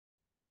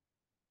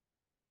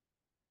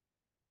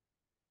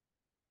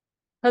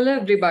Hello,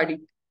 everybody.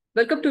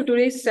 Welcome to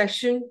today's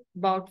session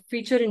about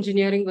feature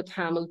engineering with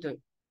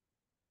Hamilton.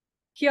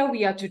 Here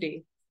we are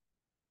today.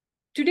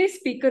 Today's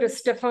speaker is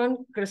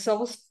Stefan.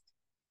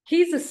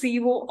 He's the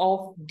CEO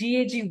of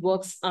DAG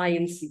Works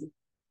Inc.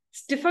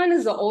 Stefan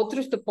is the author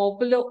of the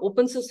popular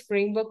open source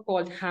framework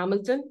called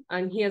Hamilton,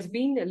 and he has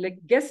been a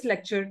guest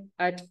lecturer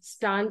at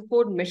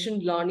Stanford Machine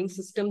Learning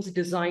Systems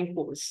Design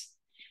course.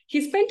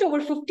 He spent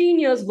over 15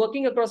 years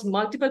working across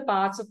multiple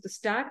parts of the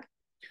stack.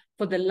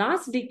 For the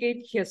last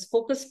decade, he has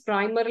focused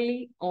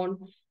primarily on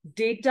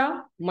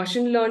data,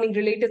 machine learning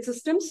related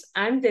systems,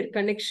 and their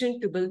connection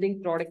to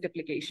building product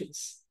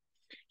applications.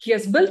 He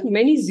has built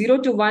many 0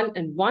 to 1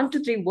 and 1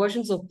 to 3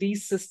 versions of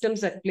these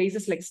systems at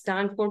places like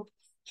Stanford,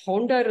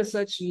 Honda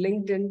Research,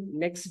 LinkedIn,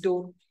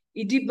 Nextdoor,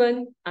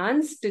 Idibun,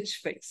 and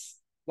Stitch Fix.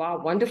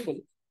 Wow, wonderful.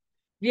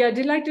 We are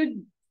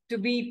delighted to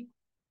be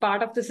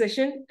part of the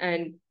session,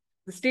 and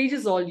the stage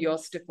is all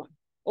yours, Stefan.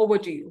 Over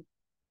to you.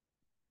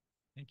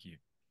 Thank you.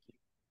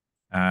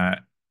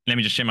 Let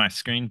me just share my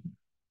screen.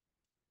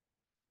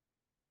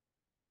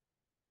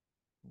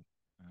 And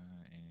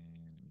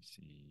let me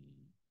see,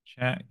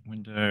 chat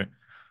window.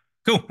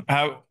 Cool.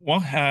 Hi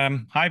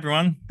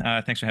everyone.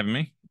 Thanks for having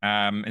me.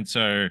 Yeah,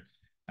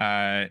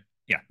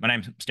 my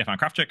name's Stefan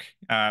Krawczyk,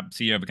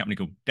 CEO of a company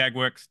called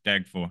DAGworks,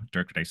 DAG for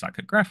Directed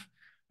Acyclic Graph.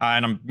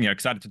 And I'm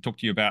excited to talk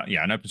to you about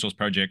an open source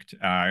project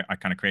I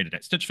kind of created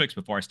at Stitch Fix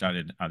before I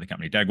started the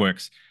company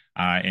DAGworks,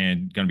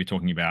 and going to be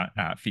talking about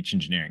feature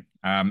engineering.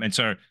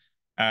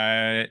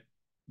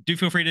 Do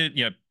feel free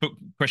to put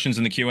questions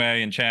in the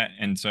QA and chat,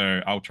 and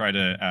so I'll try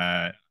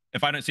to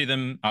if I don't see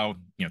them, I'll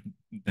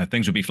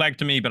things will be flagged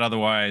to me, but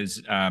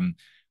otherwise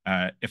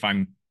if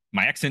my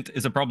accent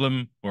is a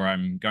problem or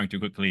I'm going too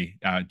quickly,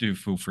 do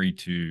feel free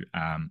to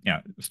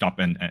stop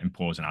and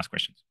pause and ask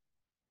questions.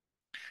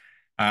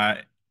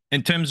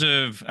 In terms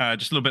of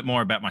just a little bit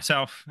more about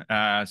myself,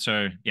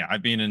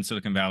 I've been in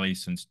Silicon Valley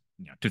since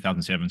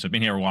 2007, so I've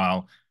been here a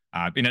while.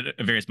 I've been at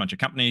a various bunch of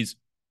companies.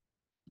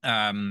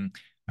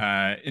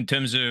 In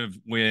terms of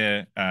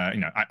where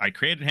I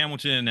created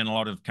Hamilton, and a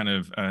lot of kind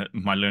of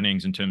my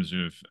learnings in terms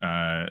of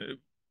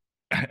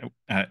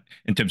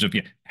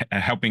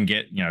helping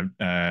get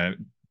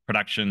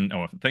production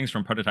or things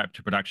from prototype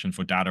to production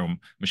for data or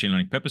machine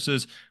learning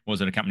purposes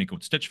was at a company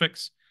called Stitch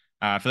Fix.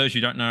 For those who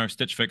don't know,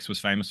 Stitch Fix was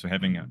famous for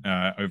having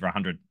over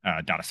 100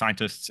 data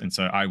scientists, and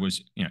so I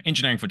was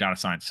engineering for data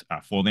science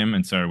for them.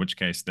 And so in which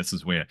case this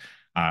is where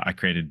I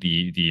created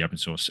the open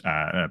source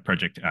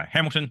project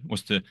Hamilton,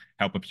 was to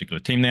help a particular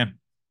team there.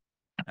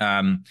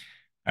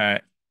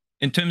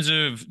 In terms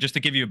of, just to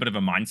give you a bit of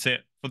a mindset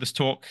for this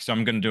talk, so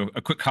I'm going to do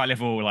a quick high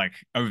level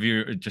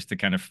overview just to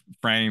kind of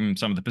frame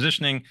some of the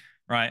positioning,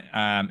 right,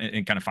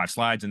 in kind of 5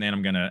 slides, and then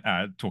I'm going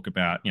to talk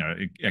about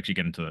actually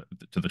get into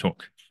the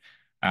talk.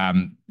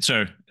 Some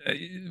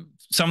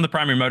of the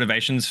primary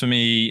motivations for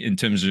me in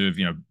terms of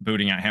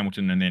building out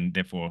Hamilton and then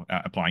therefore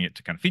applying it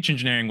to kind of feature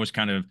engineering was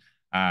kind of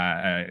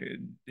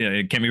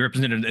it can be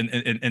represented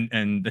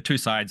in the 2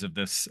 sides of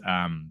this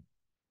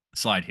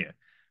slide here.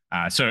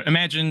 So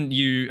imagine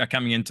you are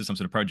coming into some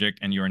sort of project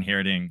and you're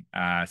inheriting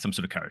some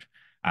sort of code.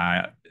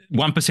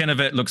 1% of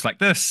it looks like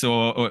this,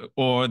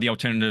 or the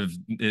alternative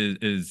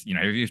is you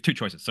have 2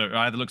 choices. So it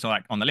either looks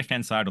like on the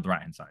left-hand side or the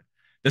right-hand side.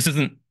 This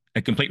isn't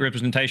a complete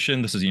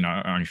representation. This is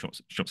only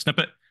short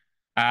snippet.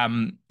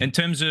 In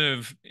terms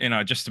of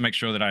just to make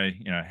sure that I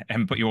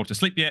haven't put you all to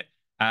sleep yet,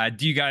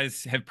 do you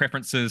guys have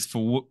preferences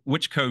for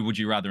which code would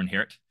you rather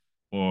inherit,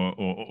 or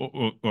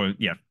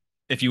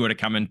if you were to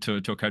come into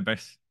a code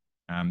base?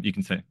 You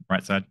can say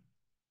right side.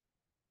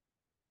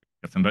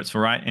 Got some votes for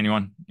right.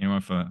 Anyone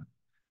for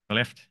the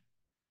left?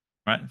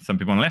 Right, some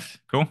people on the left.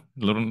 Cool,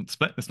 a little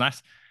split. That's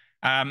nice.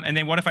 And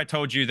then what if I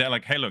told you that,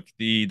 like, hey, look,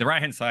 the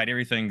right-hand side,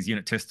 everything's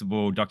unit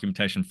testable,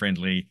 documentation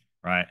friendly,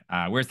 right?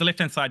 Whereas the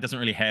left-hand side doesn't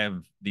really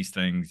have these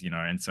things,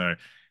 and so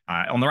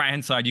on the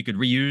right-hand side, you could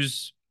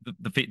reuse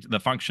the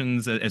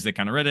functions as they're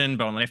kind of written,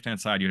 but on the left-hand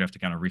side, you'd have to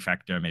kind of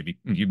refactor.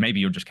 Maybe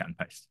you'll just cut and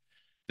paste.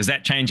 Does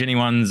that change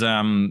anyone's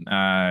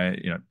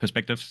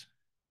perspectives?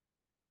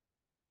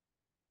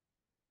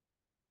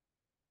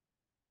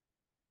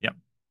 Yep.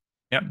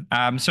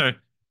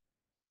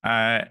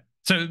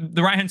 So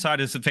the right-hand side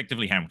is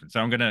effectively Hamilton.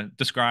 So I'm going to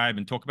describe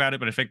and talk about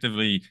it, but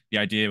effectively the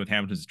idea with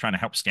Hamilton is trying to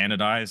help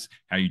standardize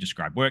how you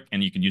describe work,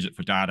 and you can use it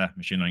for data,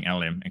 machine learning,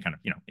 LLM, and kind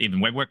of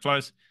even web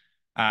workflows.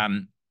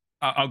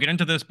 I'll get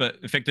into this, but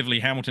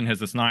effectively Hamilton has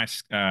this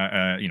nice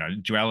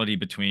duality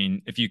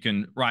between, if you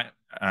can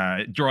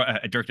draw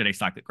a directed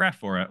acyclic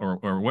graph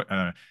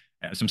or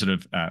some sort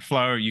of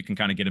flow, you can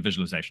kind of get a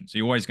visualization. So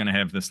you're always going to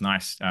have this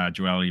nice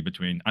duality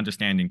between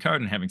understanding code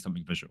and having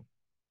something visual.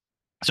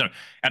 So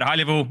at a high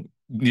level,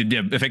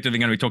 effectively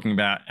going to be talking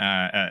about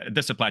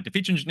this applied to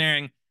feature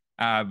engineering,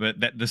 but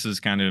this is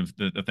kind of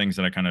the things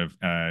that I kind of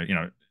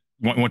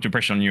want to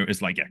impress on you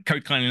is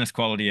code cleanliness,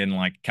 quality, and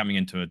coming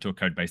into a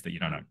code base that you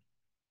don't know.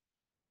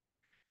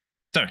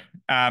 So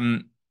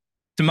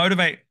to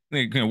motivate,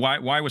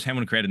 why was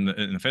Hamilton created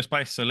in the first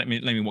place? So let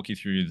me walk you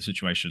through the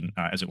situation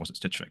as it was at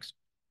Stitch Fix.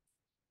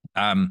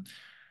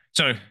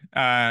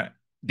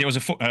 there was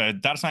a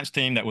data science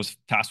team that was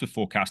tasked with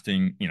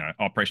forecasting,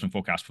 operational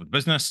forecasts for the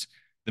business.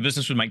 The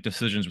business would make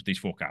decisions with these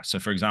forecasts. So,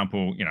 for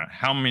example,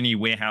 how many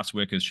warehouse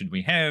workers should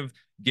we have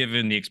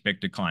given the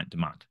expected client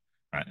demand,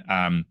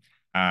 right?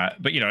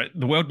 But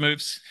the world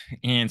moves,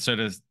 and so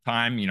does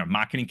time.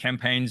 Marketing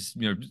campaigns,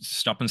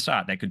 stop and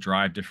start. They could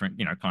drive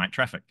different, client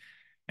traffic,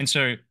 and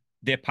so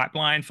their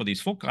pipeline for these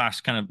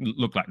forecasts kind of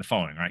look like the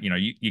following, right?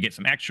 You get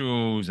some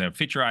actuals, they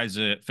featureize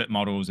it, fit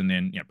models, and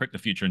then predict the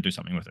future and do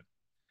something with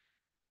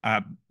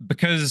it.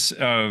 Because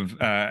of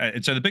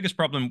so the biggest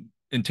problem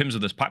in terms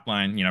of this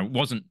pipeline,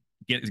 wasn't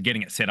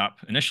getting it set up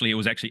initially. It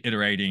was actually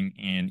iterating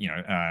and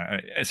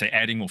say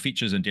adding more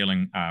features and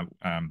dealing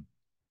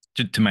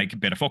to make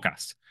better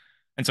forecasts.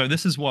 And so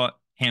this is what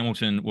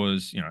Hamilton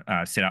was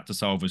set out to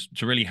solve, was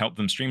to really help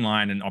them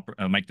streamline and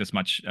make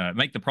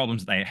the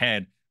problems that they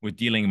had with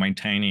dealing,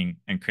 maintaining,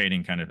 and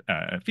creating kind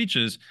of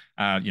features,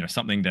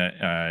 something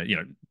that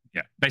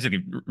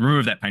basically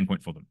remove that pain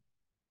point for them.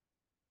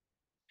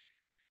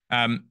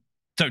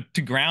 So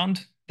to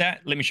ground that,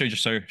 let me show you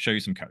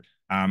some code.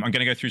 I'm going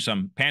to go through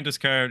some pandas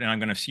code, and I'm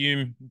going to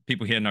assume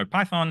people here know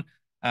Python.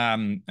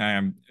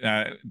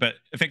 But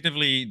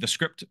effectively, the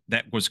script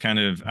that was kind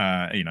of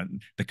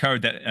the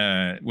code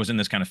that was in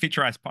this kind of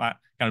featureized part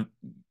kind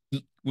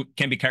of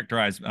can be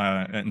characterized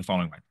in the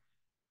following way.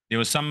 There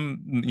was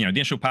some, the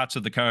initial parts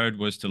of the code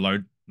was to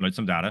load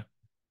some data.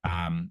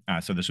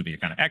 So this would be a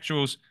kind of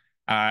actuals.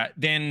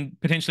 Then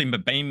potentially,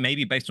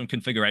 maybe based on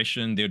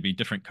configuration, there would be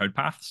different code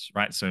paths,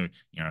 right? So,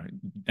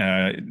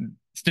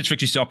 Stitch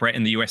Fix used to operate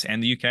in the US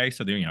and the UK,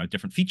 so there are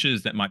different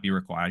features that might be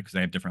required because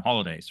they have different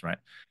holidays, right?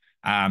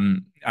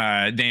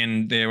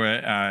 Then there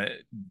were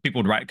people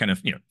would write kind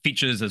of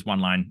features as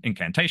one-line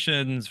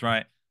incantations,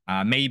 right?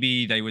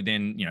 Maybe they would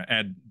then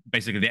add,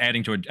 basically they're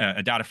adding to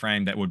a data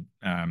frame that would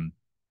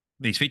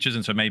these features,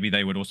 and so maybe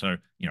they would also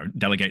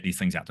delegate these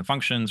things out to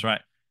functions,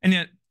 right? And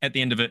then at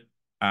the end of it,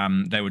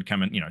 they would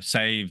come and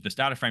save this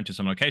data frame to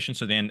some location,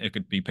 so then it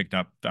could be picked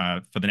up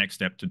for the next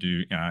step to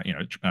do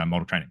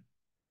model training.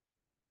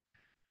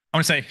 I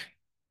want to say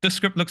this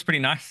script looks pretty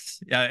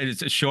nice.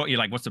 It's short. You're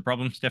like, what's the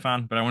problem,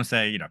 Stefan? But I want to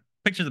say,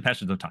 pictures the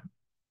passions of time.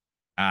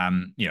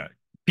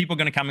 People are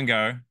going to come and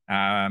go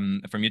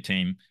from your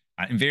team.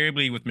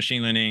 Invariably, with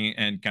machine learning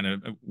and kind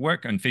of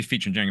work and feature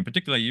engineering in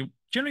particular, you're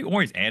generally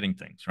always adding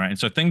things, right? And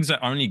so things are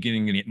only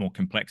getting to get more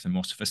complex and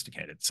more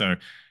sophisticated. So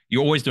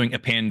you're always doing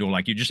append, or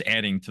like you're just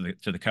adding to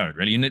the code,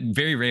 really. You're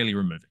very rarely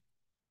removing.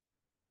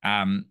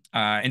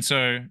 And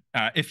so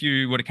if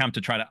you were to come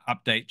to try to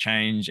update,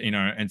 change,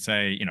 and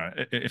say,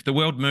 if the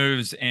world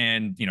moves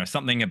and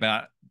something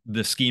about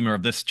the schema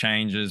of this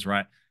changes,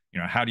 right?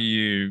 How do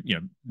you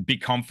be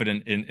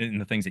confident in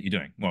the things that you're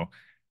doing? Well,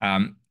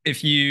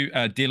 if you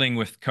are dealing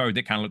with code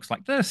that kind of looks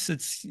like this,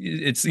 it's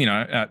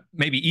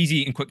maybe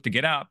easy and quick to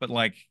get out, but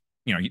like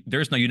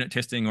there is no unit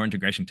testing or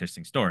integration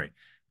testing story,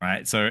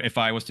 right? So if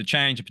I was to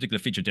change a particular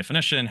feature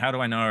definition, how do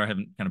I know I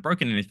haven't kind of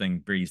broken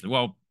anything very easily?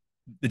 Well,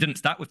 it didn't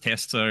start with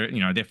tests, so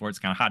therefore it's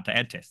kind of hard to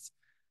add tests.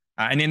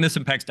 And then this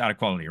impacts data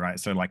quality, right?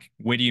 So like,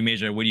 where do you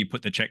measure? Where do you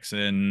put the checks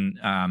in,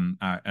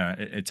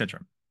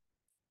 etc.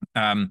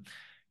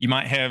 You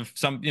might have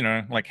some,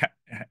 like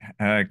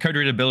code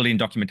readability and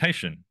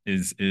documentation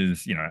is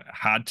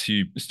hard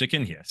to stick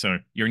in here. So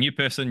you're a new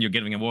person, you're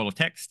getting a wall of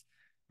text,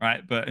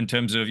 right? But in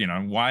terms of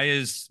why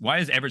is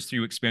average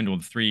through expend or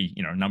the three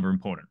number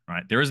important,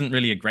 right? There isn't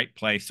really a great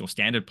place or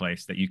standard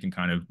place that you can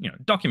kind of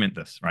document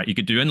this, right? You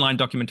could do inline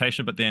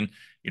documentation, but then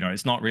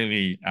it's not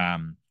really I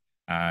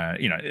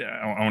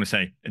want to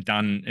say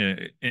done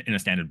in a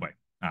standard way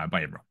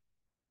by everyone.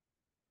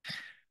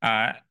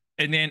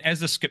 And then as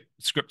the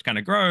script kind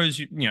of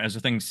grows, as the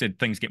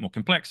things get more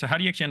complex. So how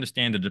do you actually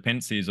understand the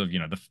dependencies of,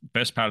 the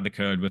first part of the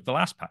code with the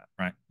last part,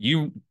 right?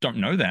 You don't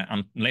know that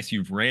unless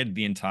you've read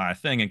the entire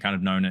thing and kind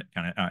of known it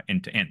kind of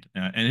end to end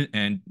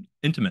and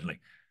intimately,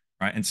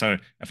 right? And so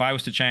if I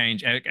was to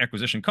change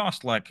acquisition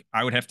cost, like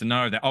I would have to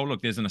know that, oh,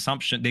 look, there's an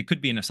assumption. There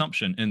could be an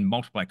assumption in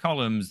multiply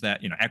columns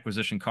that,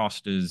 acquisition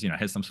cost is,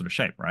 has some sort of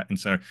shape, right? And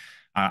so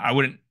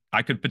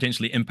I could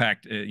potentially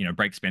impact,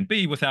 break spend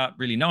B without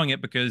really knowing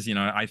it because,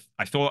 I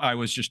thought I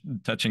was just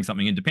touching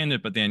something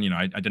independent, but then,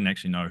 I didn't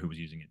actually know who was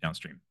using it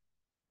downstream.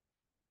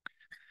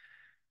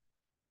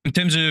 In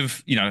terms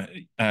of,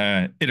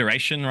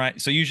 iteration,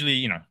 right? So usually,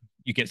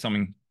 you get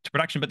something to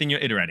production, but then you're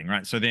iterating,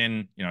 right? So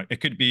then,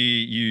 it could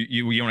be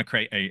you want to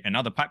create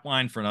another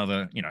pipeline for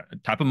another,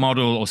 type of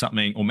model or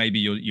something, or maybe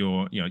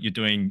you're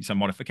doing some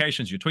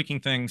modifications, you're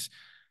tweaking things.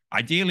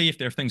 Ideally, if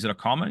there are things that are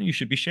common, you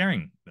should be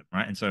sharing them,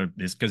 right? And so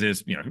there's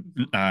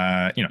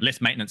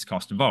less maintenance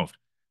cost involved.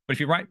 But if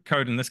you write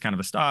code in this kind of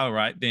a style,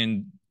 right,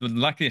 then the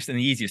luckiest and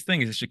the easiest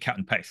thing is just to cut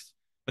and paste.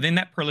 But then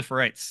that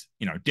proliferates,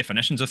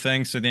 definitions of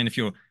things. So then if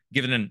you're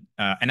given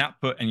an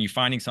output and you're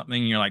finding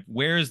something, you're like,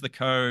 where is the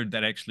code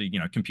that actually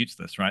computes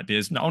this, right?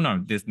 There's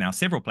now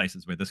several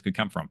places where this could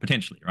come from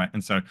potentially, right?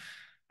 And so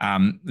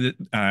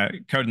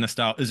the code in this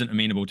style isn't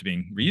amenable to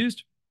being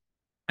reused.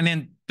 And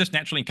then this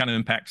naturally kind of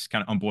impacts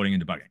kind of onboarding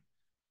and debugging.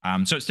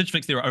 So at Stitch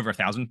Fix, there were over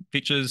 1,000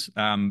 features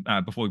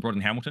before we brought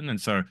in Hamilton. And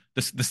so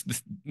this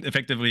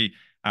effectively,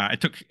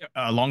 it took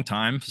a long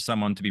time for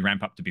someone to be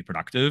ramp up to be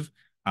productive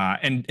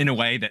and in a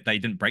way that they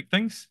didn't break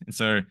things. And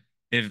so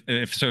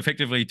so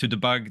effectively to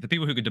debug, the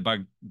people who could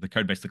debug the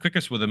code base the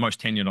quickest were the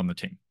most tenured on the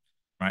team.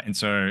 Right. And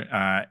so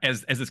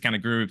as this kind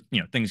of grew,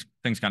 things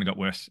kind of got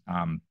worse.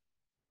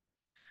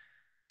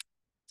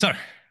 So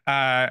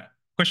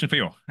question for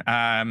you.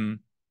 Are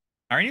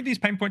any of these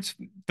pain points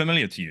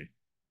familiar to you?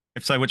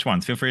 If so, which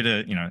ones? Feel free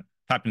to,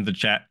 type into the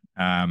chat.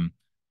 I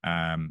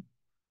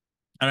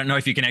don't know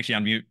if you can actually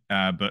unmute,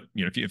 but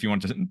if you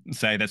want to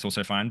say, that's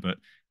also fine. But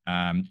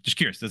just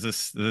curious, does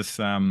this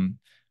resonate?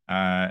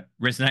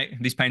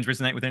 These pains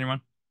resonate with anyone?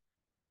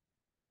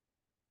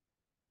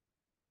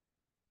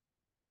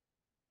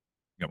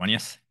 Got one,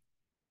 yes.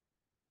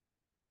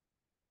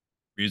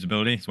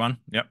 Reusability is one.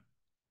 Yep.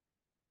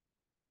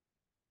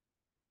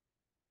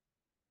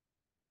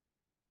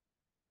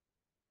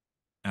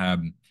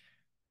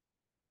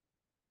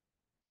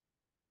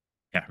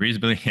 Yeah,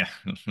 reusability. Yeah,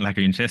 lack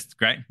of interest.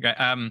 Great.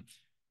 Yeah.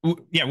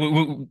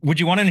 Would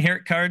you want to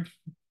inherit code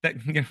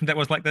that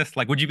was like this?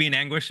 Like, would you be in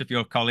anguish if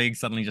your colleague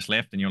suddenly just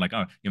left and you're like,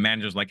 oh, your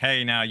manager's like,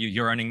 hey, now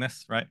you're owning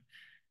this, right?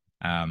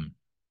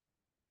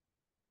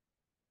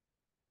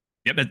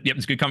 Yep,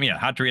 it's a good comment. Yeah,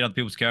 hard to read other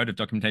people's code if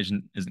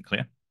documentation isn't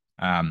clear.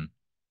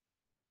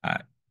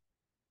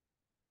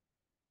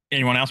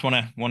 Anyone else want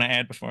to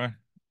add before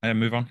I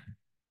move on?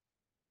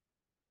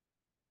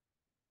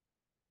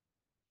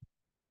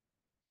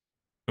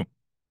 Cool.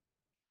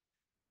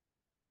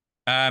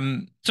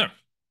 So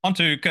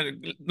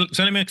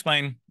let me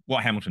explain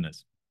what Hamilton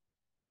is.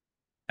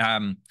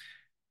 In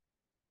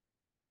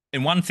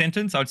one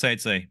sentence, I would say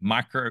it's a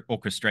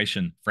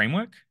micro-orchestration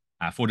framework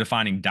for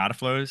defining data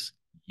flows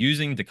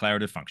using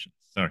declarative functions.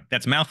 So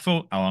that's a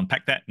mouthful. I'll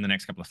unpack that in the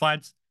next couple of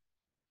slides.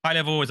 High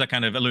level, as I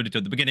kind of alluded to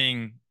at the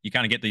beginning, you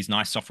kind of get these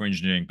nice software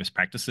engineering best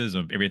practices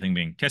of everything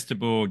being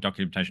testable,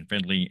 documentation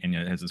friendly, and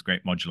it has this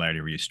great modularity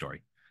reuse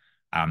story.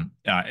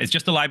 It's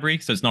just a library,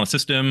 so it's not a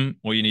system.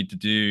 All you need to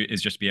do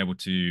is just be able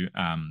to,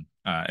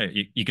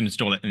 you can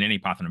install it in any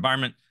Python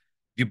environment.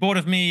 If you're bored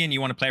of me and you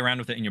want to play around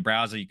with it in your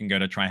browser, you can go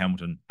to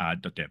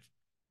tryhamilton.dev.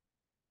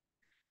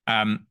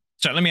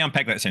 So let me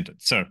unpack that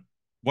sentence. So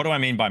what do I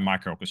mean by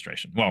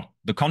micro-orchestration? Well,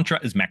 the contra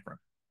is macro.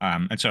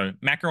 And so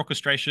macro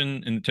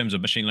orchestration in terms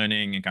of machine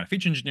learning and kind of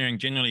feature engineering,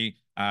 generally,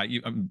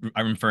 I'm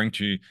referring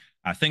to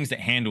things that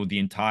handle the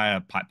entire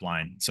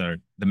pipeline. So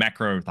the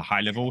macro, the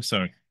high level.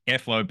 So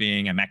Airflow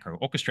being a macro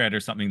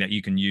orchestrator, something that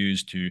you can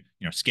use to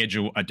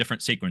schedule a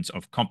different sequence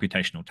of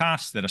computational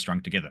tasks that are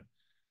strung together.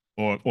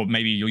 Or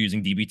maybe you're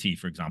using dbt,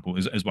 for example,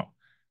 as well.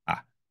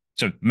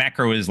 So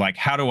macro is like,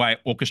 how do I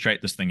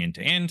orchestrate this thing end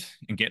to end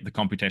and get the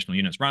computational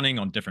units running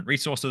on different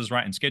resources,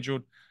 right, and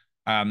scheduled?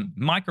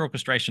 Micro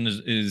orchestration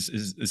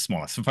is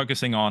smaller, so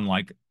focusing on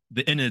like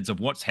the innards of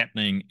what's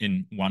happening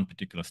in one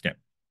particular step.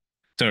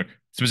 So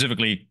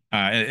specifically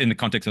in the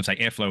context of say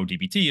Airflow or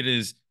dbt, it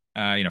is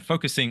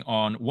focusing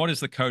on what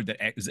is the code that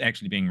is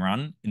actually being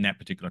run in that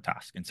particular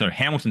task. And so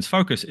Hamilton's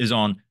focus is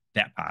on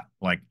that part,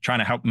 like trying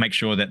to help make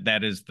sure that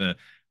that is the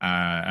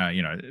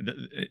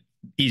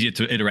easier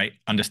to iterate,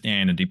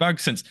 understand, and debug.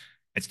 Since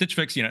at Stitch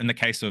Fix, in the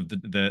case of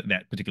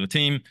that particular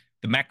team,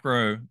 the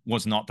macro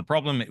was not the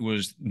problem. It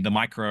was the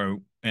micro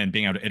and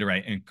being able to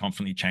iterate and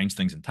constantly change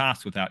things in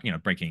tasks without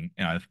breaking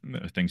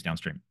things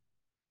downstream.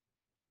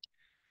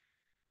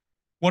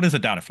 What is a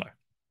data flow?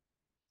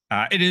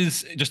 It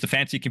is just a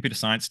fancy computer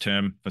science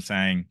term for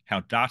saying how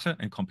data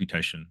and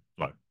computation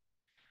flow.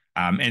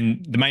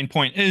 And the main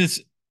point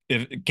is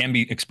it can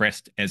be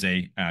expressed as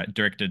a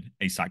directed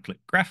acyclic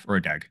graph or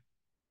a DAG.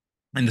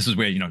 And this is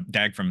where,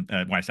 DAG from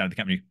why I started the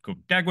company called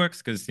DAG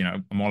works, because,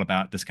 I'm all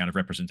about this kind of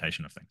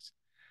representation of things.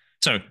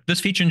 So this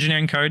feature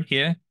engineering code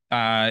here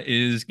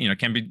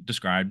can be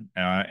described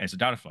as a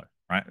data flow,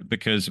 right?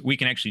 Because we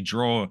can actually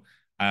draw,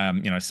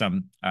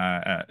 some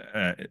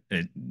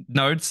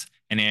nodes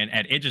and then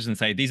add edges and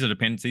say, these are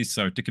dependencies.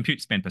 So to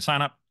compute spend per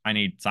signup, I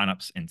need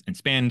signups and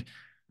spend.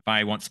 If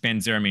I want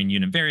spend zero mean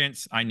unit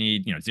variance, I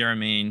need, zero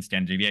mean,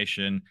 standard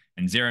deviation,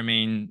 and zero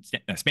mean,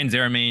 spend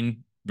zero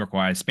mean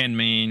requires spend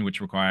mean, which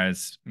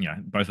requires,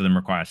 both of them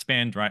require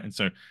spend, right? And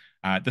so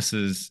this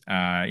is,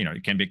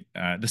 it can be,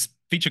 this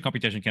feature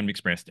computation can be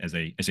expressed as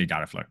a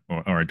data flow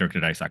or a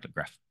directed acyclic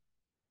graph.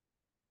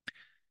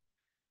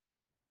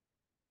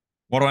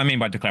 What do I mean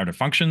by declarative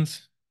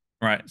functions,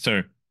 right?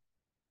 So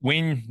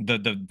when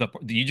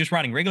you're just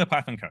writing regular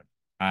Python code,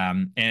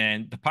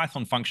 and the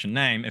Python function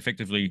name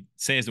effectively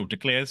says or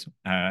declares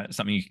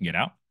something you can get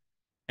out.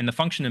 And the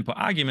function input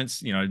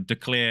arguments,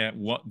 declare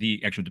what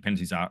the actual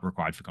dependencies are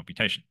required for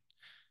computation.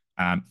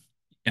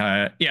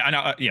 Yeah, I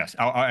know. Yes,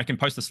 I can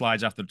post the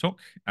slides after the talk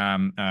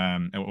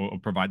or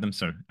provide them.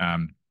 So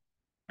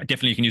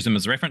definitely you can use them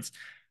as a reference.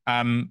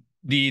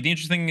 The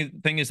interesting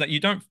thing is that you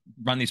don't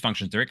run these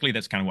functions directly.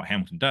 That's kind of what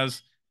Hamilton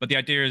does. But the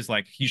idea is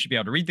like you should be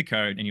able to read the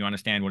code and you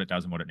understand what it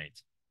does and what it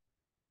needs.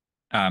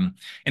 And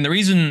the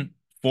reason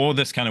for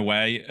this kind of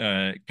way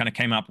kind of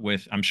came up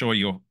with, I'm sure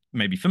you're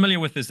may be familiar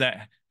with is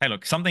that, hey,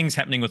 look, something's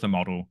happening with a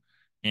model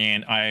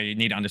and I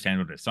need to understand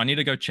what it is. So I need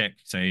to go check,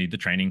 say, the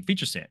training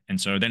feature set. And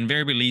so that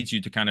invariably leads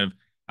you to kind of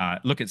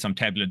look at some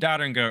tabular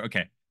data and go,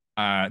 okay,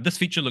 this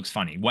feature looks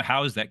funny.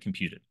 How is that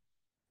computed?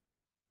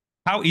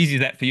 How easy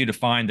is that for you to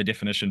find the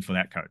definition for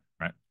that code,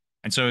 right?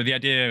 And so the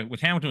idea with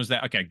Hamilton was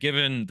that, okay,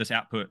 given this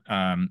output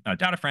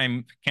data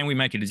frame, can we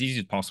make it as easy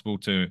as possible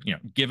to,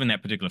 given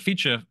that particular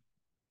feature,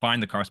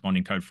 find the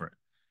corresponding code for it?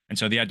 And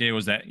so the idea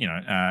was that,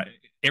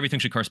 everything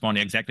should correspond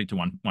exactly to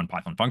one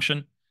Python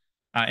function.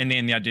 And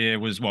then the idea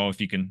was, well, if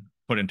you can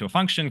put it into a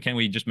function, can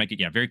we just make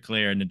it, very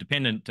clear and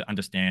independent to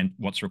understand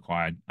what's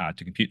required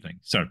to compute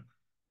things? So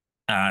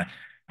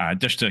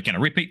just to kind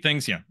of repeat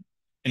things,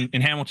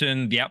 in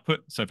Hamilton, the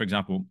output, so for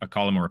example, a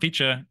column or a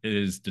feature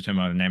is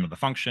determined by the name of the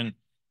function,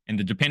 and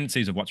the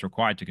dependencies of what's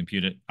required to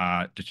compute it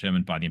are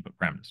determined by the input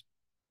parameters.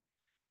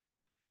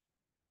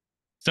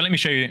 So let me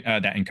show you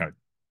that in code.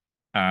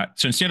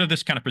 So instead of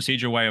this kind of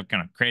procedural way of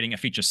kind of creating a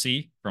feature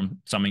C from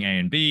summing A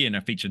and B and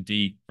a feature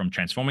D from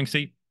transforming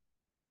C,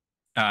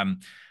 you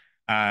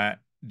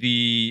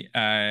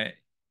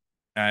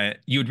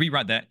would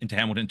rewrite that into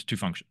Hamilton into two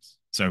functions.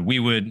 So we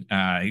would,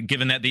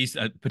 given that these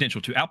are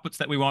potential two outputs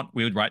that we want,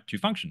 we would write two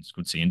functions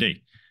called C and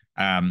D.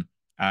 And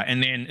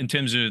then in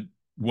terms of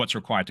what's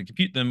required to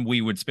compute them, we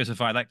would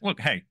specify like,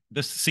 look, hey,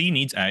 this C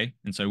needs A.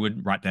 And so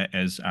we'd write that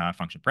as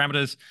function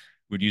parameters.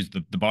 We'd use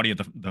the body of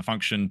the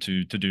function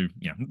to do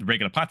the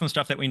regular Python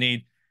stuff that we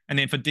need. And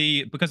then for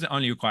D, because it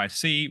only requires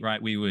C,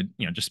 right, we would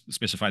just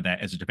specify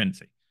that as a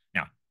dependency.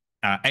 Now,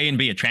 A and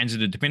B are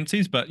transitive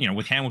dependencies, but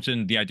with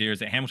Hamilton, the idea is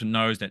that Hamilton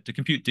knows that to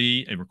compute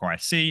D, it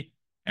requires C.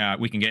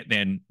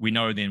 We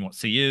know then what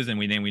C is, and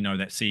we know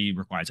that C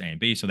requires A and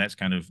B. So that's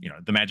kind of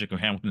the magic of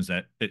Hamilton is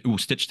that it will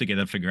stitch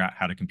together, figure out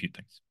how to compute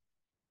things.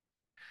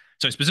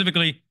 So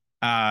specifically,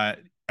 a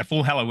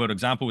full hello world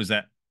example is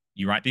that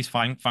you write these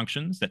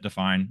functions that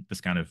define this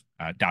kind of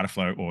data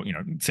flow or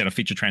set of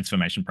feature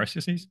transformation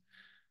processes.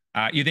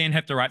 You then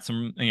have to write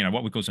some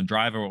what we call some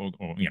driver or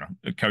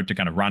code to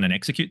kind of run and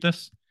execute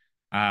this.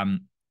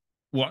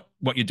 What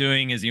you're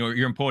doing is you're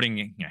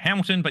importing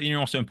Hamilton, but you're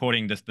also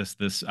importing this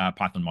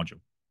Python module.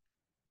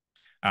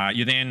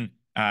 You're then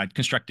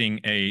constructing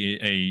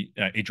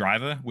a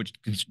driver which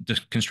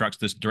constructs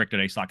this directed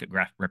acyclic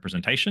graph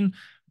representation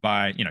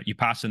by you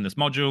pass in this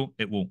module.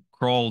 It will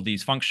crawl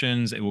these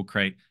functions. It will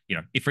create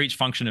if for each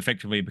function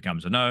effectively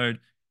becomes a node,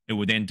 it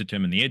will then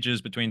determine the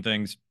edges between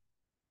things,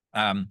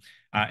 and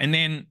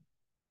then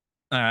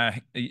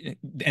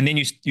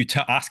you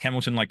ask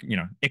Hamilton like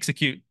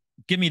execute,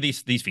 give me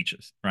these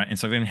features, right? And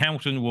so then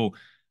Hamilton will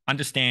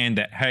understand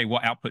that, hey,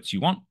 what outputs you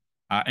want,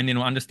 and then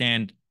will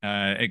understand,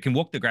 it can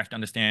walk the graph to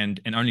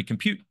understand and only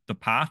compute the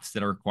paths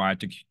that are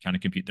required to kind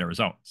of compute the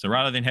result. So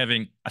rather than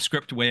having a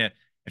script where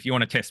if you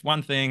want to test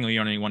one thing or you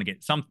only want to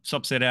get some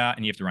subset out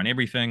and you have to run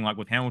everything, like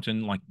with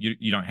Hamilton, like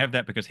you don't have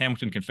that because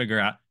Hamilton can figure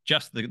out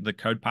just the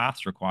code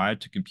paths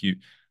required to compute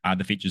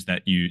the features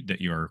that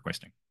you are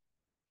requesting.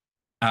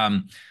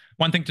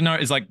 One thing to note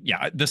is like,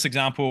 this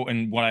example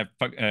and what I've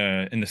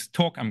in this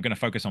talk, I'm going to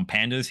focus on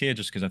pandas here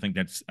just because I think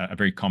that's a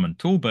very common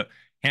tool, but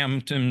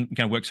Hamilton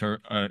kind of works for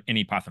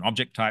any Python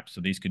object type.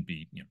 So these could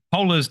be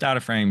polars,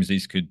 data frames.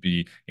 These could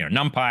be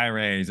NumPy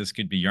arrays. This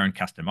could be your own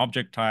custom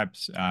object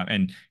types.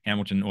 And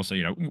Hamilton also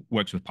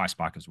works with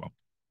PySpark as well.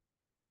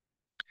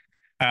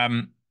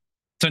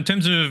 So in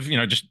terms of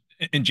just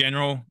in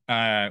general,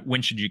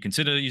 when should you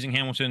consider using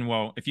Hamilton?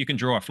 Well, if you can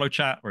draw a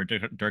flowchart or a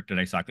directed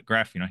acyclic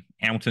graph,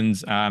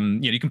 Hamilton's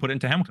you can put it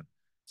into Hamilton.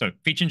 So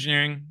feature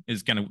engineering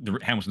is kind of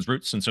Hamilton's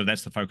roots, and so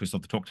that's the focus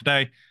of the talk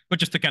today. But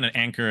just to kind of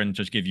anchor and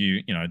just give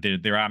you,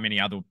 there are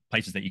many other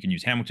places that you can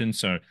use Hamilton.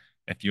 So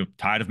if you're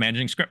tired of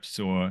managing scripts,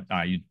 or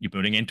you're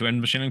building end-to-end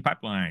machine learning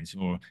pipelines,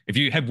 or if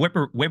you have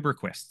web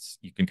requests,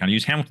 you can kind of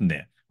use Hamilton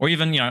there. Or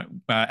even LLM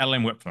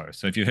workflows.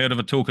 So if you've heard of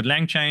a tool called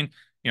LangChain,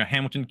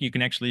 Hamilton, you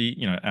can actually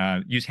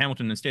use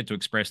Hamilton instead to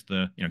express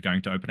the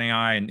going to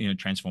OpenAI and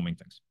transforming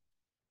things.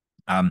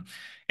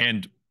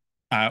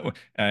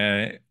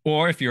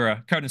 Or if you're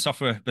a code and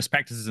software best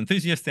practices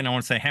enthusiast, then I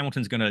want to say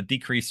Hamilton's going to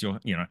decrease your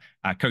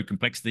code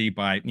complexity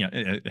by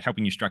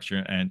helping you structure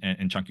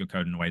and chunk your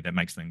code in a way that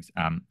makes things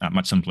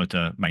much simpler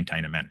to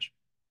maintain and manage.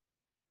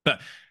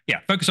 But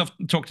focus of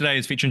the talk today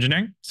is feature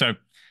engineering. So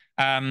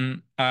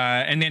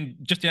and then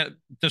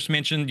just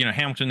mentioned,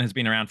 Hamilton has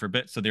been around for a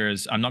bit, so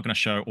I'm not going to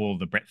show all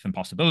the breadth and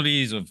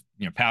possibilities of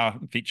power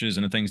features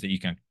and the things that you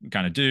can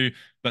kind of do,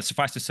 but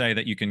suffice to say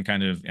that you can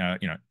kind of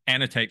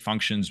annotate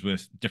functions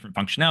with different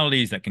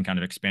functionalities that can kind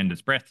of expand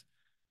its breadth.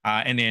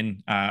 And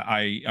then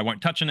I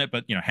won't touch on it,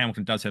 but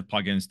Hamilton does have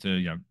plugins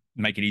to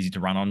make it easy to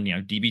run on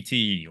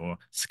DBT or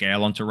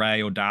scale onto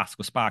Ray or Dask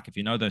or Spark if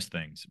you know those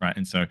things, right?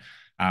 And so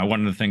one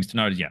of the things to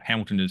note is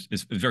Hamilton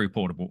is very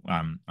portable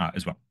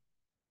as well.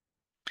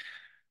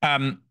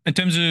 In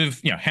terms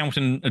of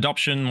Hamilton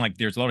adoption, like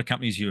there's a lot of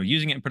companies who are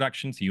using it in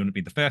production, so you wouldn't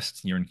be the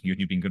first.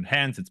 You'd be in good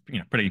hands. It's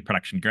pretty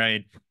production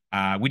grade.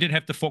 We did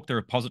have to fork the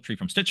repository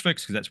from Stitch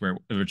Fix because that's where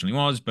it originally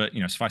was. But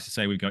suffice to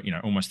say, we've got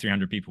almost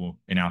 300 people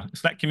in our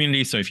Slack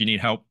community. So if you need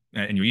help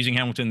and you're using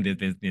Hamilton,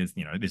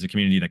 there's a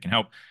community that can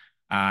help.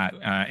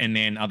 And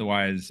then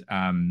otherwise,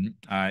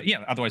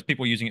 otherwise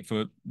people are using it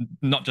for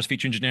not just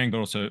feature engineering, but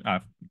also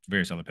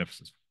various other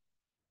purposes.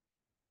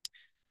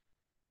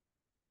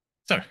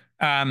 So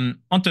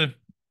onto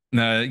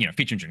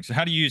feature engineering. So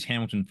how do you use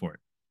Hamilton for it?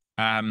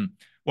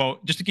 Well,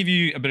 just to give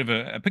you a bit of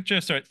a picture,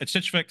 so at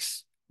Stitch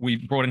Fix, we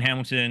brought in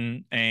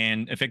Hamilton,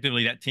 and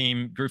effectively that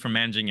team grew from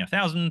managing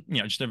 1,000,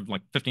 just over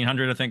like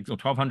 1,500, I think, or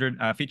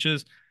 1,200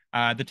 features.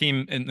 The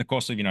team, in the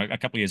course of a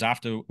couple of years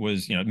after,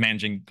 was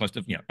managing close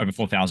to over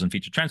 4,000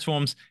 feature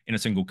transforms in a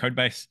single code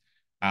base.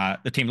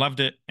 The team loved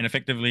it, and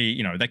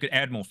effectively, they could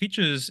add more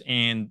features,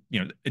 and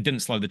it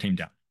didn't slow the team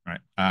down,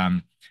 right?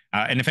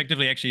 And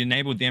effectively, actually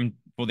enabled them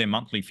for their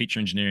monthly feature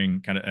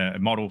engineering kind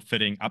of model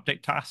fitting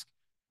update task.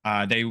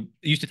 They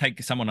used to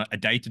take someone a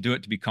day to do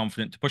it, to be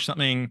confident to push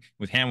something.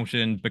 With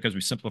Hamilton, because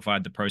we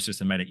simplified the process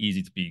and made it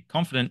easy to be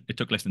confident, it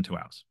took less than 2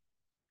 hours.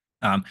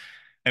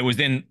 It was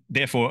then,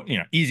 therefore,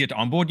 easier to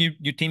onboard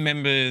new team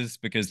members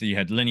because you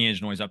had lineage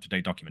and always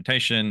up-to-date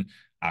documentation.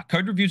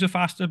 Code reviews are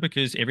faster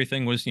because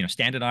everything was,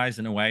 standardized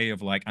in a way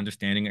of like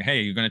understanding,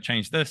 hey, you're going to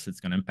change this, it's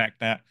going to impact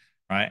that,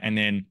 right? And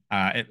then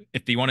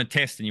if you want to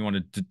test and you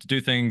wanted to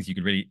do things, you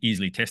could really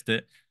easily test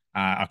it.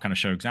 I'll kind of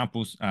show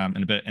examples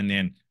in a bit. And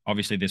then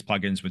obviously there's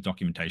plugins with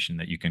documentation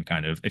that you can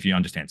kind of, if you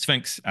understand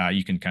Sphinx,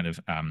 you can kind of,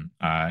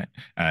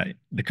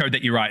 the code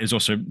that you write is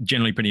also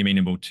generally pretty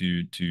amenable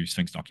to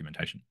Sphinx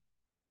documentation.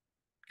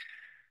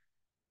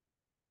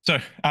 So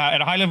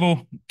at a high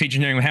level, feature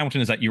engineering with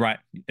Hamilton is that you write,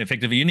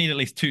 effectively, you need at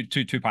least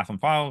two Python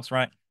files,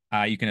 right?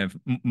 You can have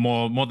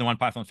more than one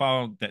Python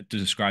file that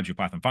describes your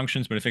Python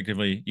functions, but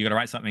effectively, you got to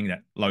write something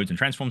that loads and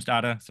transforms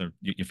data, so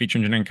your feature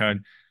engineering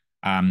code.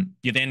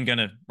 You're then going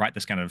to write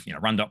this kind of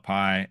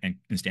run.py and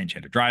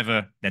instantiate a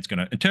driver that's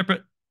going to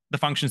interpret the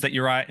functions that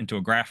you write into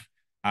a graph,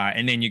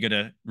 and then you're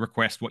going to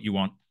request what you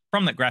want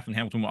from that graph, and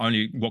Hamilton will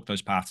only walk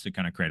those paths to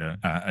kind of create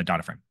a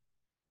data frame.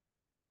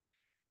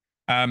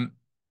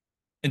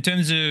 In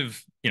terms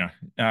of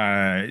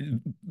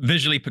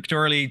visually,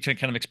 pictorially, to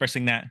kind of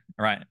expressing that,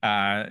 right?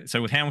 So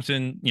with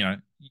Hamilton,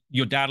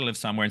 your data lives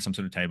somewhere in some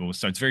sort of table,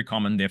 so it's very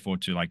common, therefore,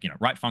 to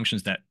write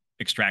functions that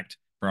extract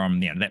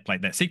from that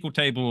SQL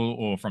table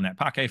or from that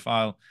Parquet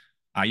file.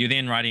 You're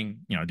then writing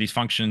these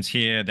functions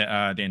here that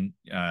are then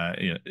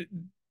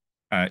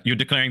you're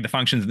declaring the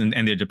functions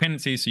and their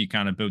dependencies, so you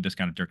kind of build this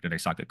kind of directed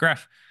acyclic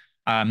graph.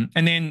 And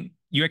then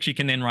you actually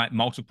can then write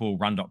multiple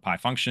run.py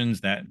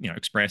functions that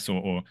express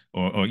or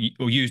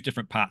use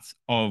different parts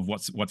of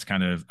what's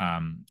kind of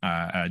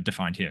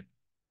defined here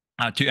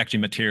to actually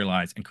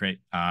materialize and create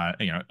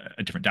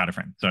a different data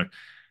frame. So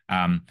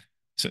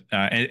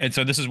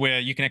so this is where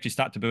you can actually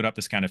start to build up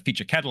this kind of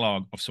feature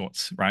catalog of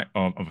sorts, right,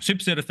 of a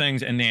superset of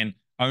things, and then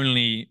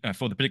only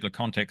for the particular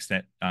context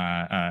that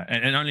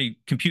and only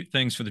compute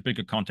things for the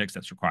particular context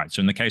that's required. So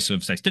in the case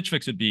of, say, Stitch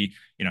Fix, it'd be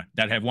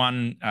that have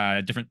one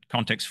different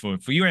context for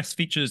US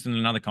features and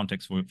another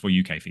context for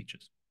UK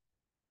features.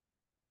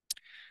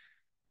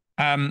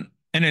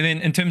 And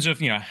then in terms of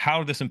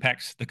how this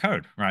impacts the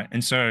code, right?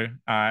 And so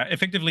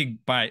effectively,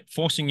 by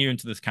forcing you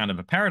into this kind of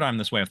a paradigm,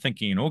 this way of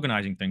thinking and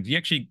organizing things,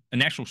 a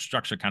natural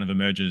structure kind of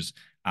emerges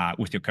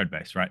with your code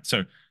base, right?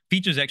 So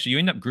features, actually, you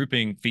end up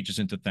grouping features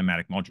into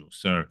thematic modules.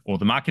 So, or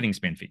the marketing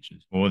spend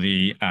features, or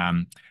the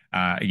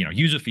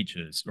user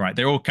features, right?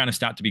 They all kind of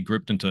start to be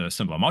grouped into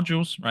similar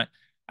modules, right?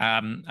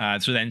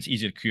 So then it's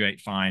easier to create,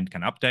 find,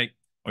 kind of update,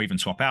 or even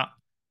swap out.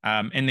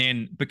 And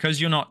then because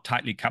you're not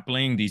tightly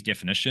coupling these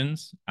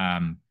definitions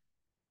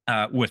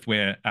with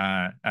where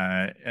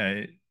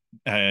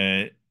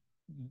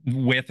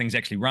things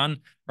actually run,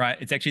 right?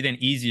 It's actually then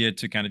easier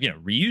to kind of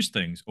reuse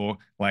things, or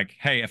like,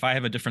 hey, if I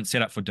have a different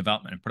setup for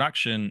development and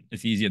production,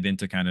 it's easier then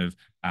to kind of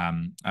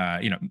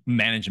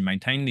manage and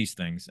maintain these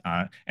things.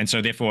 And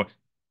so therefore,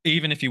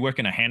 even if you work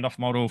in a handoff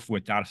model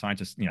with data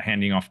scientists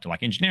handing off to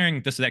like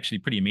engineering, this is actually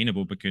pretty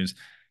amenable, because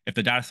if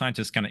the data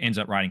scientist kind of ends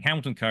up writing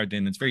Hamilton code,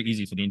 then it's very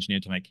easy for the engineer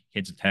to make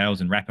heads or tails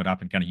and wrap it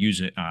up and kind of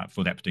use it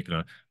for that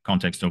particular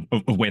context of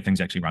where things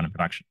actually run in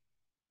production.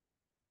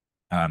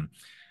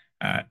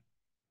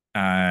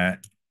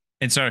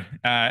 And so,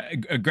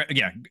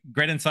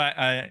 great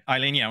insight,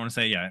 Eileen. Yeah, I want to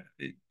say,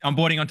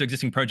 onboarding onto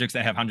existing projects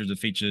that have hundreds of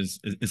features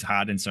is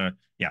hard. And so,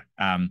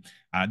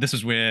 this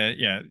is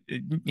where,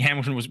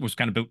 Hamilton was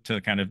kind of built to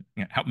kind of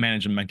help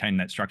manage and maintain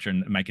that structure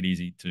and make it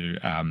easy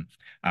to,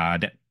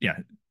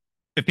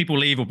 if people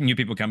leave or new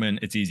people come in,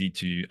 it's easy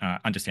to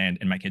understand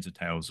and make heads or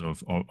tails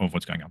of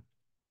what's going on.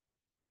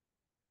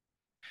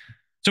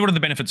 So what are the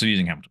benefits of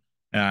using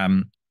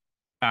Hamilton?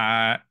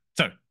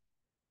 So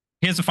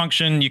here's a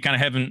function you kind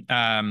of haven't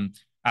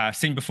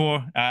seen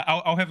before.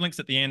 I'll have links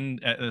at the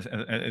end,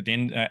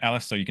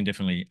 Alice, so you can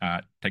definitely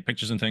take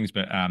pictures and things.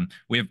 But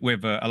we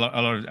have a lot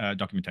of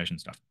documentation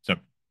stuff. So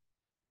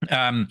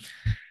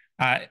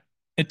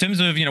in terms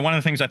of one of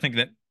the things I think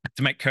that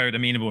to make code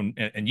amenable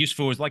and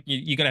useful is like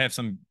you got to have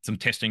some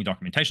testing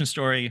documentation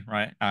story,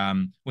 right?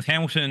 With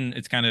Hamilton,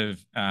 it's kind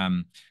of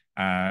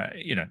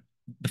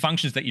the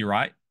functions that you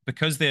write,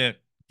 because they're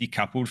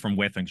decoupled from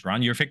where things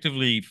run, you're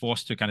effectively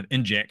forced to kind of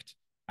inject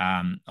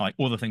like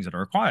all the things that are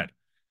required.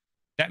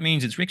 That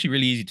means it's actually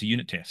really easy to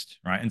unit test,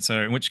 right? And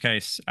so in which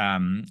case,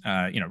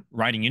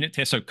 writing unit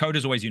tests, so code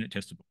is always unit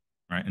testable,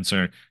 right? And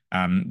so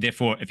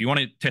therefore, if you want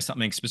to test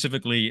something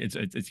specifically,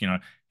 it's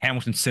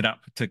Hamilton set up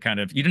to kind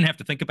of, you didn't have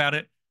to think about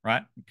it,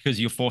 right? Because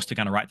you're forced to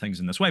kind of write things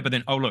in this way. But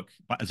then, oh, look,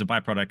 as a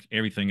byproduct,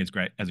 everything is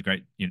great, has a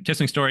great unit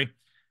testing story.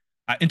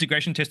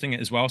 Integration testing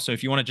as well. So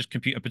if you want to just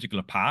compute a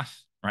particular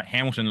path, right,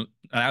 Hamilton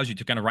allows you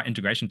to kind of write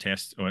integration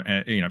tests or,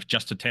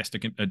 just to test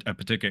a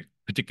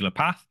particular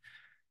path.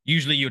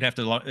 Usually you would have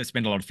to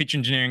spend a lot of feature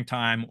engineering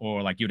time,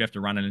 or like you'd have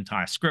to run an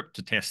entire script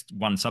to test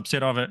one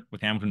subset of it. With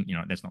Hamilton,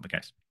 that's not the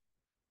case.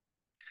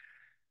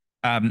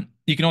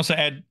 You can also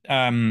add,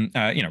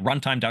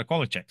 runtime data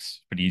quality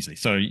checks pretty easily.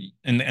 So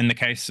in the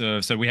case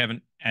of, so we have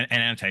an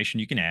annotation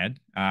you can add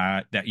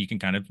that you can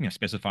kind of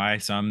specify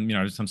some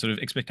sort of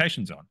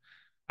expectations on.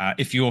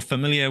 If you're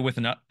familiar with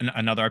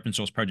another open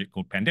source project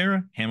called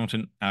Pandera,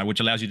 Hamilton,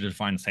 which allows you to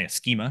define, say, a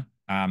schema.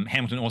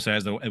 Hamilton also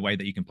has a way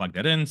that you can plug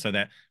that in so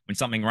that when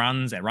something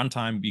runs at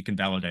runtime, you can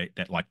validate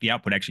that like the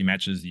output actually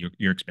matches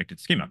your expected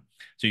schema.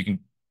 So you can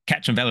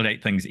catch and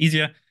validate things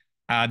easier.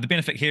 The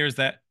benefit here is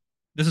that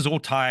this is all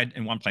tied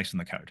in one place in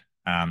the code.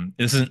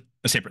 This isn't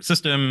a separate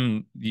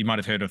system. You might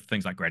have heard of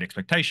things like Great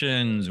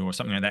Expectations or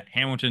something like that.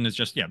 Hamilton is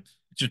just, it's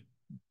just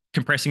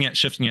compressing it,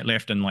 shifting it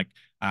left, and like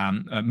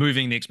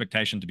moving the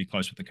expectation to be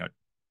close with the code.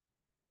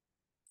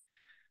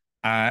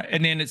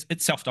 And then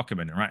it's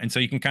self-documented, right? And so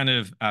you can kind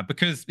of,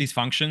 because these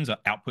functions are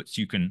outputs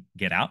you can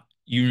get out,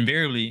 you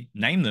invariably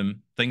name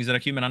them things that are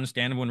human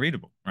understandable and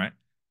readable, right?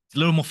 It's a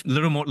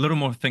little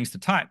more things to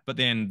type, but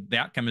then the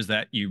outcome is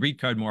that you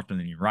read code more often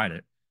than you write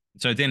it.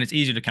 So then it's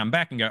easier to come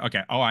back and go,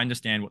 okay, I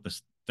understand what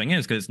this thing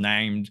is because it's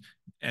named,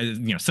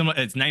 similar.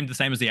 It's named the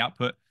same as the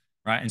output,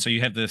 right? And so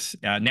you have this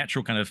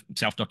natural kind of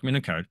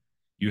self-documented code.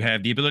 You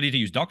have the ability to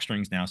use doc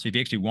strings now. So if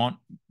you actually want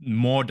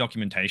more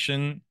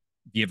documentation,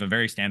 you have a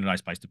very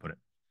standardized place to put it.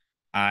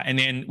 And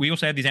then we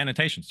also have these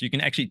annotations. So you can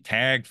actually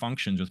tag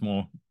functions with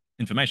more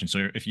information.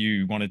 So if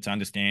you wanted to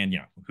understand,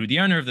 who the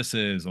owner of this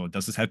is, or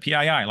does this have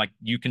PII, like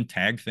you can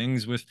tag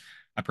things with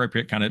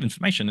appropriate kind of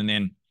information, and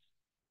then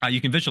you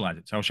can visualize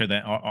it. So I'll show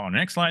that on the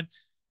next slide.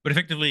 But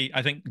effectively,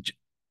 I think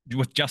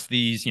with just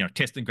these,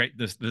 test and grade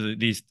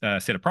these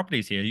set of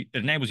properties here, it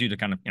enables you to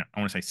kind of, I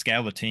want to say,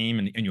 scale the team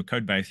and your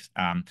code base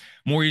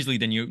more easily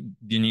than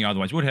you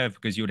otherwise would have,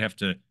 because you would have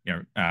to,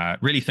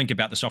 really think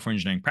about the software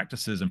engineering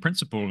practices and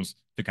principles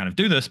to kind of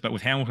do this. But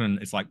with Hamilton,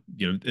 it's like,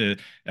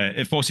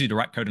 it forces you to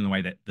write code in the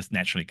way that this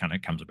naturally kind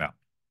of comes about.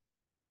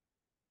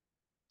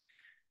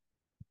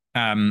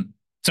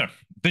 So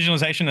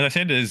visualization, as I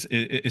said,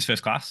 is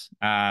first class.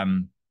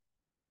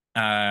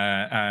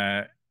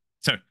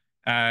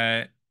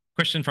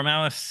 Question from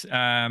Alice.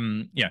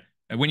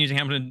 When using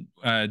Hamilton,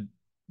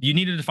 you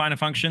need to define a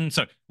function.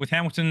 So with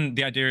Hamilton,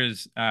 the idea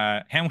is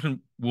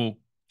Hamilton will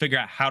figure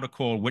out how to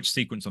call which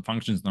sequence of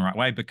functions in the right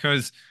way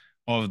because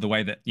of the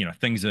way that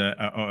things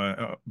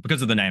are,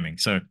 because of the naming.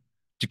 So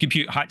to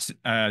compute height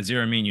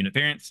zero mean unit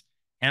variance,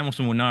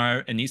 Hamilton will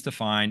know it needs to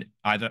find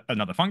either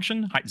another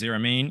function, height zero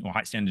mean or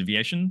height standard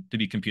deviation, to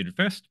be computed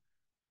first,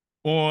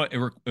 or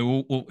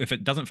if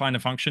it doesn't find a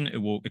function, it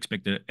will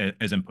expect it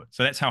as input.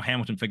 So that's how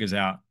Hamilton figures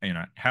out,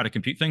 how to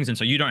compute things. And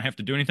so you don't have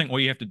to do anything. All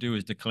you have to do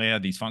is declare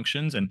these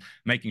functions and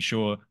making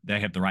sure they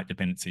have the right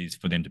dependencies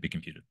for them to be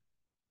computed.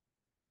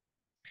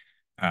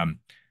 So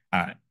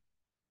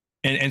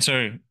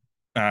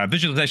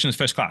visualization is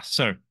first class.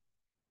 So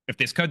if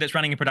there's code that's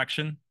running in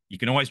production, you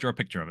can always draw a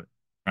picture of it,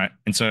 right?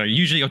 And so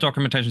usually your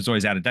documentation is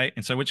always out of date.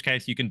 And so in which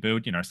case you can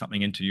build,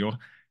 something into your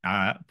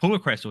pull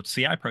request or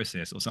CI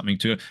process or something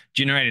to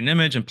generate an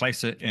image and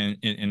place it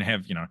and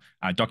have,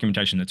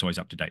 documentation that's always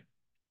up to date.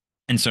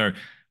 And so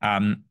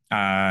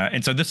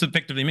this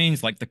effectively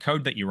means like the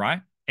code that you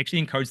write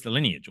actually encodes the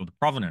lineage or the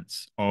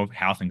provenance of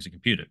how things are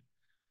computed.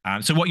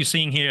 So what you're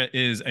seeing here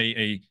is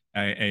a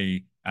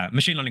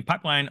machine learning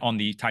pipeline on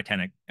the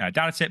Titanic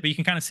data set, but you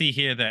can kind of see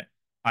here that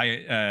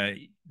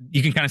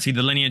you can kind of see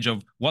the lineage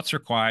of what's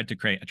required to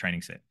create a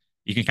training set.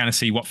 You can kind of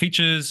see what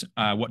features,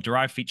 what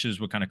derived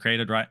features were kind of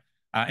created, right?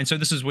 And so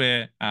this is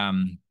where,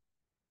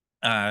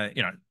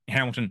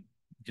 Hamilton,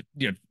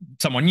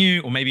 someone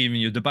new, or maybe even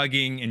you're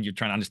debugging and you're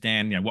trying to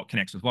understand, what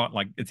connects with what.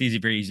 Like it's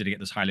very easy to get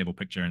this high level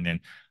picture and then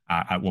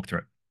walk through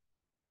it.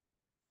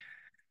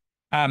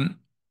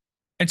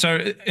 And so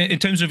in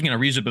terms of,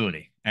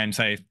 reusability and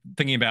say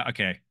thinking about,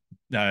 okay,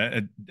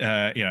 dev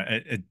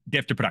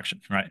to production,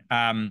 right?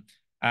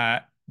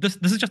 This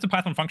is just a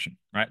Python function,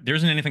 right? There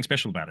isn't anything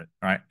special about it,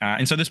 right?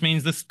 And so this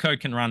means this code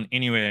can run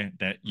anywhere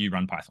that you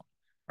run Python,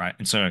 right?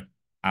 And so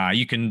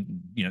you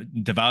can,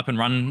 develop and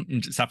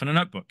run stuff in a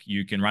notebook.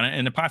 You can run it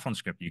in a Python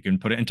script. You can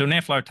put it into an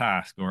Airflow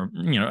task or,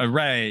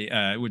 Array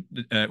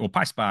or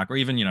PySpark or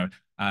even,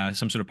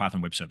 some sort of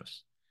Python web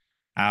service.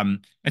 And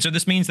so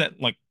this means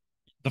that like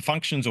the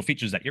functions or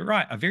features that you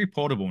write are very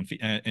portable.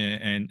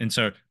 And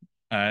so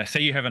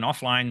say you have an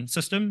offline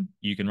system,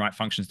 you can write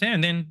functions there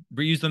and then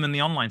reuse them in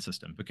the online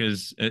system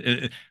because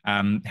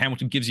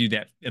Hamilton gives you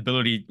that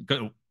ability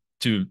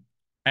to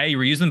A,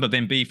 reuse them, but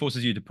then B,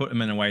 forces you to put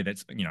them in a way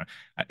that's,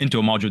 into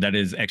a module that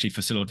is actually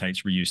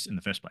facilitates reuse in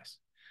the first place.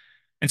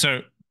 And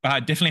so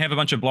definitely have a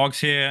bunch of blogs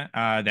here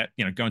that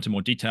go into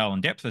more detail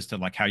and depth as to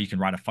like how you can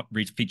write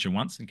a feature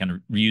once and kind of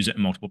reuse it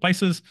in multiple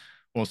places.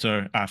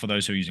 Also, for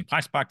those who are using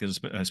PySpark, there's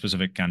a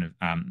specific kind of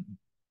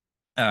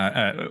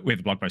we have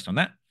a blog post on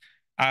that.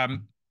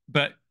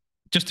 But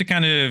just to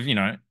kind of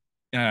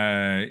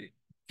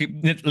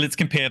let's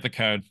compare the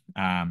code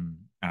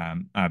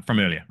from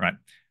earlier, right?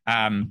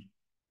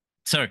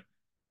 So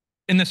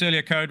in this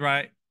earlier code,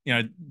 right,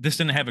 this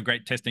didn't have a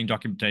great testing,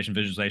 documentation,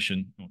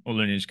 visualization, or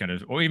lineage kind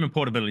of, or even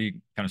portability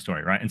kind of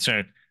story, right? And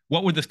so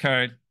what would this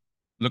code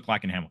look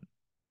like in Hamilton?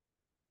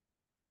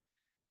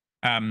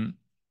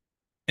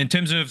 In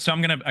terms of, so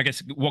I'm going to, I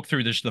guess, walk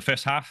through the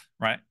first half,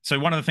 right? So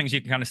one of the things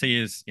you can kind of see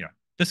is,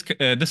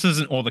 this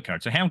isn't all the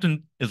code. So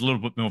Hamilton is a little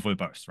bit more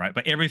verbose, right?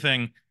 But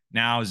everything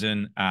now is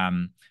in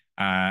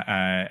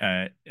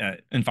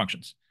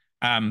functions.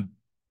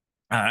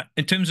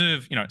 In terms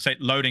of, say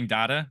loading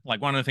data,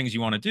 like one of the things you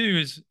want to do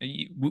is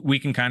we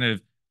can kind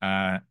of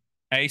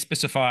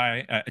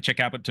specify a check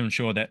output to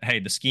ensure that, hey,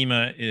 the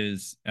schema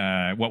is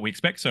what we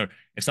expect. So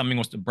if something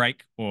was to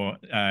break or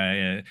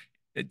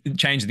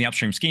change in the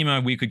upstream schema,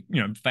 we could,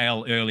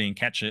 fail early and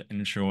catch it and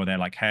ensure that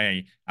like,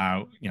 hey,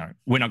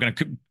 we're not going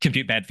to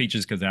compute bad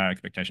features because our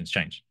expectations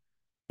change.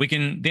 We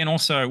can then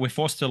also, we're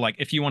forced to like,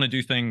 if you want to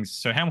do things,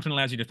 so Hamilton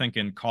allows you to think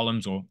in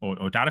columns or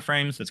data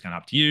frames. That's kind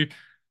of up to you.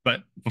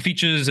 But for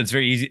features, it's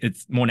very easy.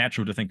 It's more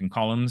natural to think in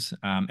columns.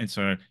 And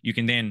so you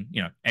can then,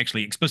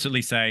 actually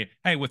explicitly say,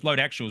 hey, with load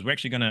actuals, we're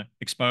actually going to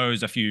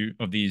expose a few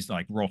of these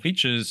like raw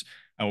features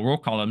or raw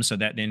columns so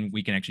that then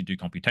we can actually do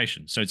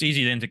computation. So it's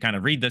easy then to kind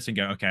of read this and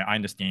go, okay, I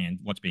understand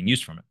what's being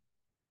used from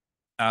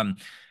it.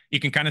 You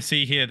can kind of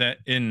see here that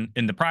in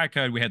the prior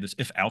code, we had this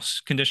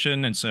if-else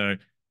condition. And so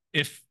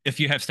if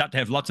you start to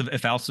have lots of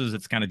if-elses,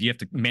 it's kind of, you have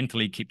to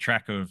mentally keep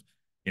track of,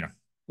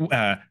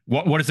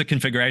 what is the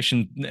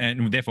configuration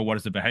and therefore what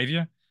is the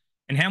behavior.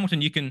 In Hamilton,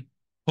 you can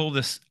pull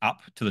this up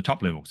to the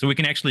top level. So we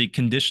can actually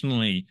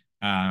conditionally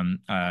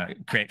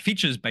create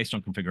features based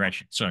on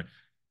configuration. So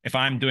if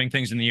I'm doing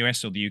things in the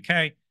US or the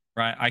UK,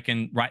 right, I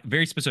can write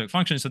very specific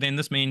functions. So then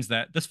this means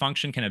that this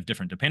function can have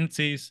different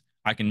dependencies.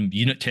 I can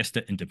unit test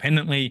it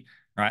independently,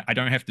 right? I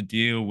don't have to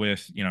deal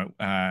with,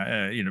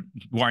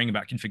 worrying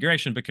about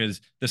configuration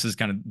because this is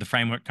kind of the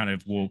framework kind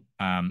of will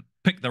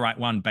pick the right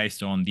one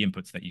based on the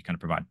inputs that you kind of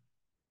provide.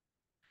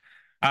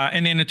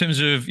 And then in terms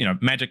of,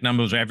 magic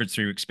numbers or average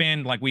through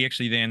expand, like we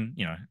actually then,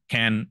 we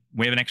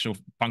have an actual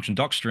function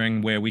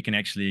docstring where we can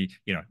actually,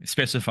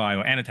 specify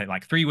or annotate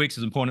like 3 weeks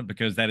is important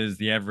because that is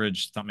the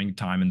average something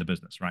time in the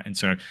business, right? And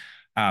so,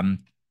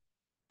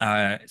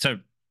 so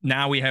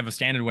now we have a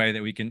standard way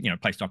that we can,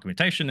 place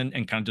documentation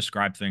and kind of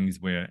describe things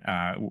where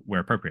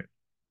appropriate.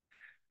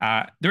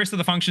 The rest of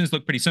the functions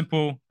look pretty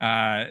simple,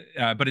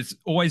 but it's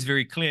always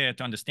very clear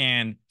to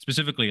understand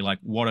specifically like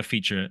what a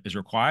feature is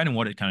required and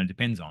what it kind of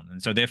depends on. And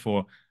so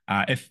therefore,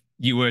 if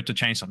you were to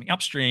change something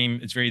upstream,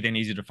 it's very then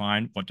easy to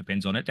find what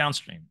depends on it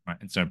downstream, right?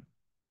 And so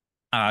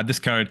this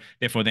code,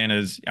 therefore, then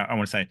is, I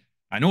want to say,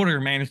 an order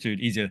of magnitude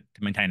easier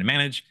to maintain and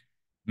manage.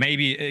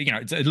 Maybe,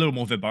 it's a little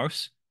more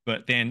verbose,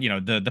 but then,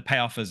 the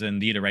payoff is in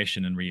the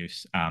iteration and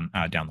reuse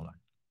down the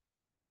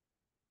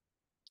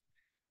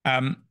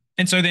line.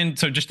 And so then,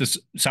 just to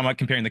somewhat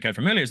comparing the code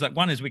from earlier, is like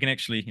one is we can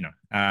actually,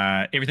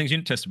 everything's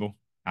unit testable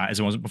as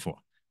it wasn't before.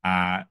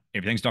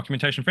 Everything's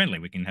documentation friendly.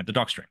 We can have the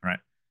doc string, right?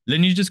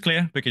 Lineage is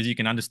clear because you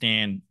can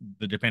understand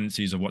the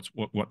dependencies of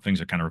what things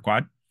are kind of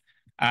required.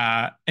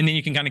 And then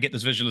you can kind of get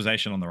this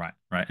visualization on the right?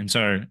 And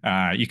so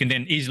you can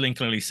then easily and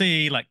clearly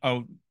see like,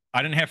 oh,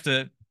 I didn't have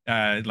to,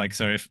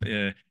 so if,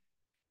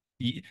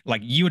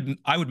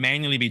 I would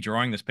manually be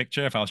drawing this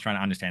picture if I was trying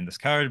to understand this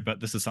code, but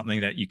this is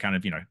something that you kind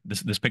of,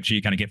 this picture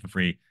you kind of get for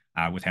free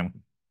with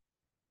Hamilton.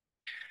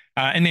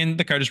 And then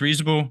the code is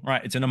reusable,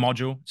 right? It's in a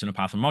module, it's in a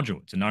Python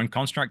module. It's a known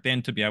construct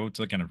then to be able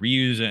to kind of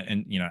reuse it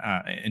and,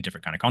 in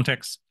different kind of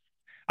contexts.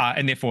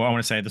 And therefore, I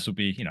want to say this will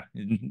be,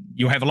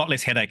 you'll have a lot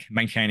less headache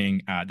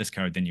maintaining this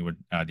code than you would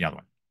the other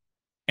one.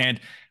 And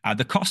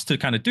the cost to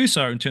kind of do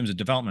so in terms of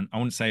development, I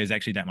wouldn't say is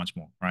actually that much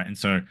more, right? And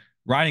so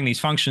writing these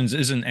functions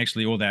isn't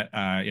actually all that,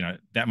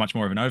 that much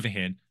more of an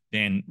overhead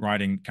than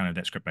writing kind of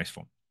that script-based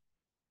form.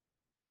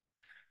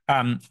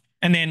 And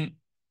then,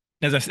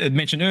 as I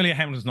mentioned earlier,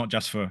 Hamilton's not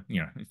just for,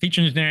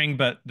 feature engineering,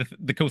 but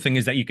the cool thing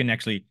is that you can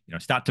actually,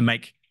 start to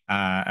make,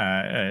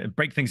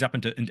 break things up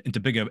into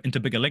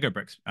bigger Lego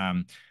bricks.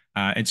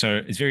 And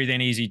so it's very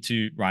then easy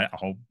to write a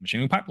whole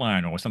machine learning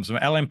pipeline or some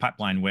sort of LM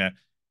pipeline where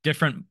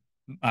different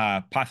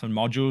Python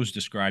modules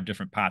describe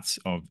different parts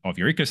of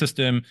your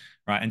ecosystem,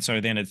 right? And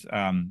so then it's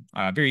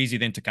very easy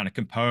then to kind of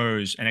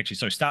compose and actually,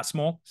 so start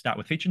small, start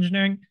with feature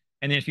engineering.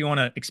 And then if you want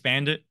to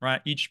expand it,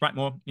 right, you just write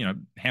more,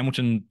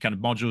 Hamilton kind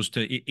of modules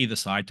to either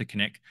side to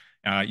connect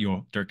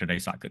your directed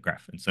acyclic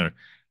graph. And so,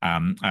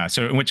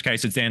 so in which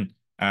case it's then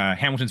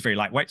Hamilton's very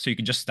lightweight, so you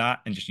can just start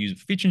and just use it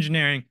for feature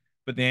engineering.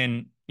 But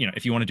then,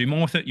 if you want to do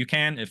more with it, you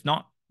can. If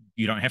not,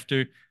 you don't have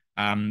to.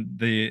 And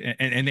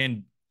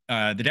then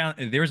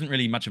there isn't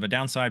really much of a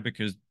downside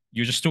because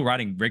you're just still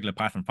writing regular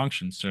Python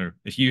functions. So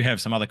if you have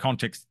some other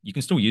context, you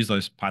can still use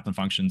those Python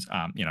functions,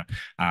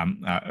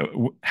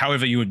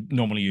 however you would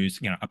normally use,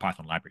 a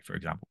Python library, for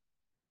example.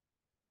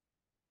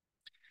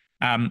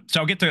 So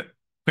I'll get to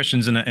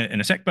questions in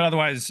a sec, but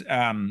otherwise,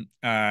 in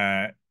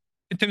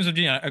terms of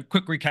a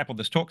quick recap of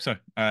this talk, so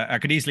I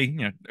could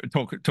easily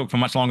talk for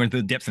much longer into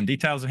the depths and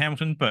details of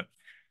Hamilton, but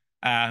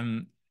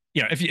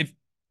if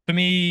for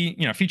me,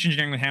 feature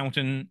engineering with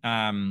Hamilton,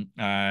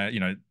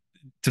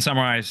 to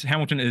summarize,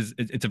 Hamilton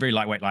it's a very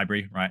lightweight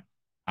library, right?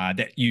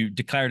 That you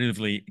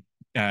declaratively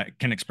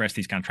can express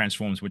these kind of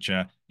transforms, which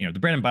are the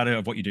bread and butter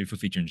of what you do for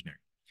feature engineering.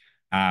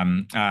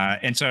 And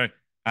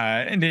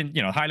then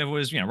high level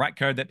is write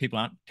code that people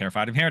aren't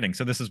terrified of inheriting.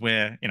 So this is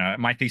where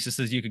my thesis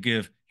is you could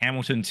give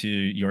Hamilton to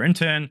your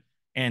intern,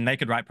 and they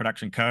could write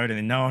production code, and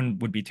then no one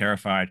would be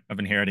terrified of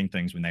inheriting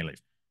things when they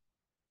leave.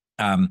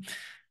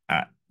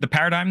 The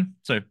paradigm,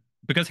 so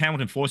because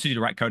Hamilton forces you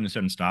to write code in a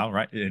certain style,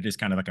 right? It is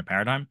kind of like a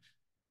paradigm.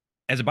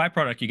 As a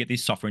byproduct, you get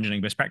these software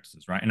engineering best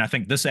practices, right? And I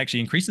think this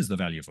actually increases the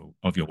value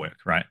of your work,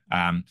 right?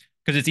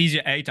 Because it's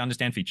easier, A, to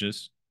understand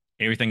features.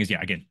 Everything is,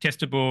 again,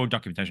 testable,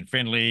 documentation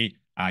friendly.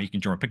 You can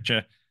draw a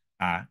picture.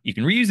 You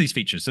can reuse these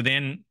features. So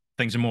then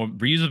things are more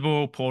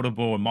reusable,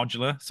 portable, and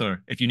modular. So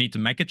if you need to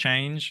make a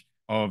change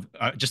of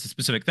just a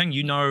specific thing,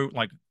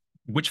 like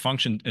which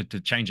function to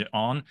change it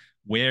on,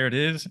 where it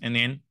is, and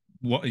then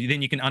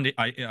you can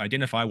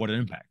identify what it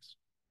impacts.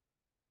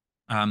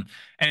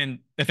 And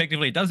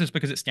effectively, it does this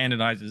because it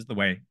standardizes the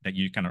way that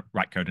you kind of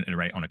write code and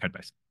iterate on a code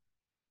base.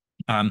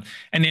 And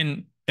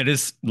then it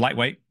is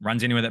lightweight,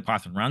 runs anywhere that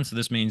Python runs. So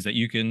this means that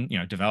you can,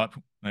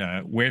 develop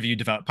wherever you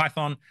develop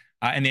Python,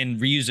 and then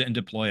reuse it and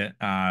deploy it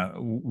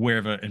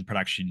wherever in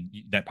production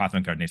that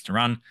Python code needs to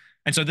run.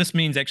 And so this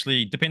means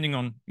actually, depending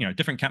on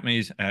different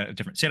companies,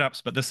 different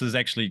setups, but this is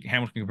actually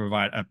Hamilton can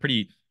provide a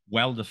pretty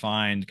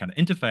well-defined kind of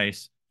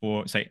interface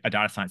for, say, a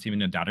data science,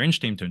 even a data eng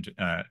team to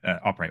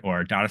operate, or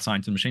a data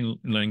science and machine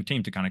learning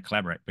team to kind of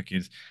collaborate,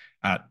 because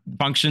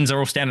functions are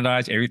all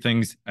standardized.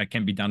 Everything's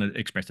can be done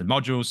expressed in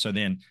modules. So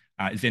then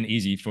it's then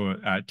easy for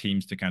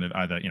teams to kind of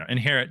either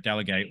inherit,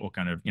 delegate, or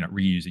kind of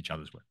reuse each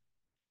other's work.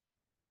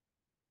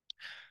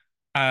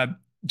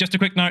 Just a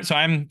quick note. So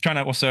I'm trying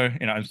to also,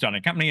 I'm starting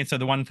a company, and so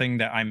the one thing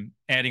that I'm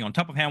adding on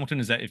top of Hamilton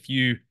is that if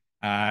you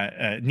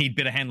need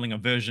better handling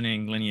of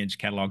versioning, lineage,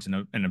 catalogs,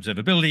 and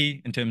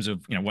observability in terms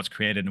of what's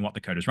created and what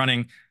the code is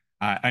running,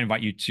 I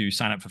invite you to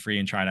sign up for free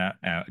and try it out.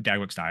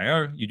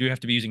 Dagworks.io. You do have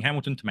to be using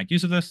Hamilton to make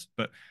use of this,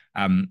 but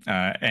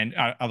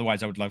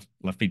otherwise I would love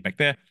feedback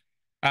there.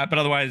 But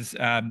otherwise,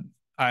 at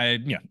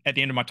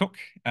the end of my talk,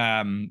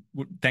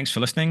 thanks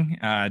for listening.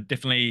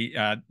 Definitely,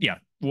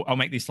 I'll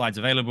make these slides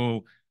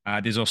available.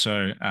 There's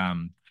also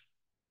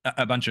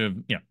a bunch of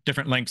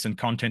different links and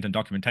content and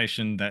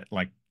documentation that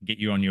get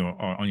you on your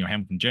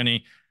Hamilton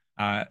journey.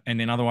 And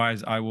then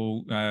otherwise, I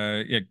will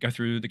go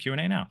through the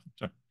Q&A now.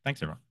 So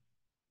thanks, everyone.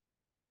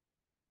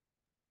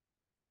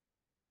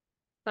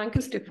 Thank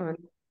you, Stefan.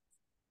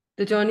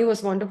 The journey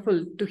was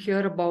wonderful to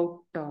hear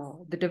about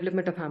the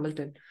development of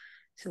Hamilton.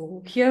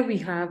 So here we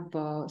have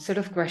a set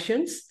of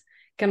questions.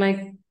 Can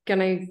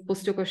I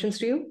post your questions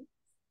to you?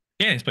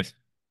 Yes, please.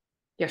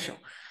 Yeah, sure.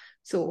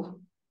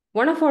 So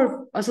one of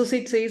our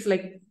associates says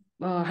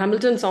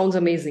Hamilton sounds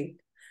amazing.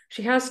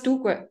 She has two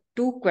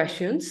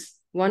questions.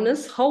 One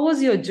is, how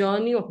was your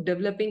journey of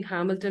developing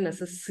Hamilton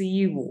as a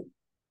CEO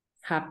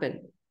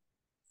happen?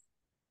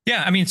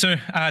 Yeah, I mean, so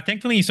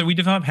thankfully, so we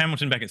developed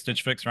Hamilton back at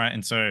Stitch Fix, right?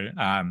 And so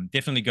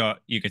definitely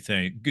got, you could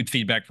say, good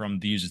feedback from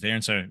the users there.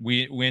 And so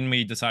when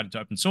we decided to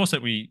open source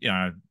it,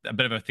 a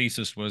bit of a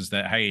thesis was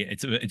that, hey,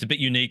 it's a bit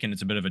unique and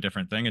it's a bit of a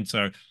different thing. And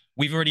so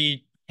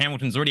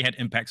Hamilton's already had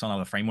impacts on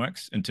other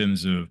frameworks in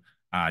terms of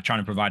trying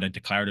to provide a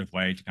declarative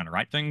way to kind of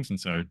write things. And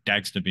so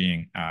Dagster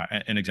being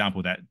an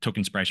example that took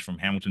inspiration from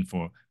Hamilton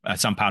for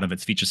some part of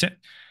its feature set.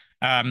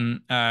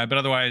 But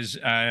otherwise,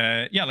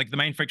 the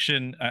main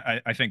friction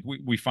I think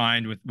we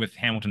find with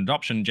Hamilton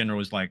adoption in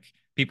general is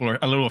people are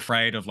a little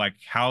afraid of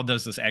how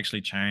does this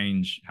actually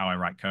change how I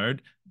write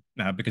code?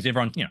 Because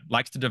everyone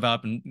likes to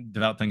develop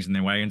things in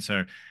their way, and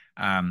so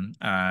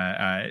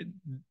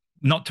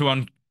not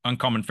too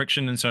uncommon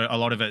friction. And so a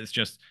lot of it is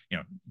just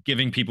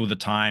giving people the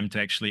time to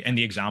actually, and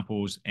the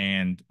examples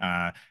and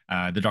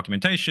the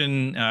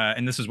documentation,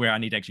 and this is where I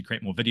need to actually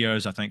create more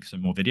videos, I think,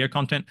 some more video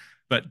content,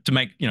 but to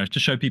make to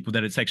show people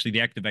that it's actually,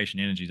 the activation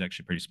energy is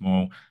actually pretty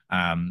small.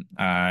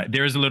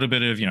 There is a little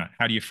bit of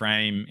how do you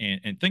frame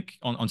and think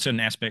on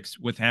certain aspects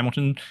with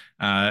Hamilton,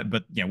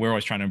 but we're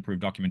always trying to improve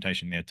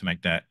documentation there to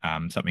make that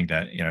something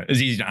that is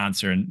easy to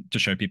answer and to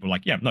show people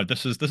no,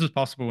 this is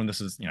possible, and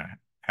this is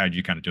how do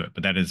you kind of do it.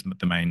 But that is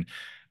the main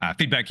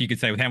feedback you could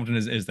say with Hamilton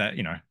is that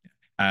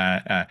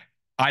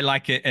I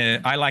like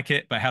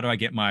it, but how do I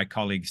get my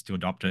colleagues to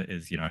adopt it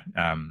is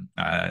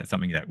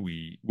something that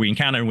we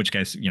encounter, in which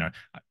case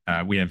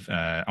we have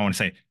I want to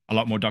say a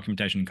lot more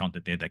documentation and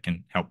content there that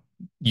can help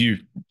you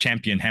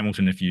champion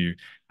Hamilton if you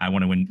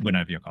want to win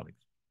over your colleagues.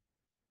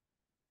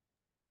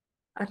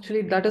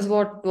 Actually, that is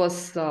what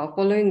was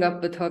following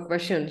up with her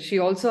question. She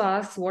also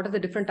asks, what are the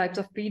different types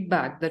of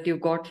feedback that you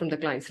got from the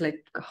clients?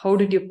 Like, how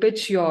did you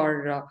pitch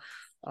your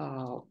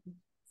Yeah,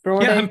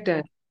 product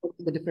and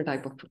the different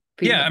type of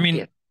yeah. I feedback?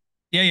 mean,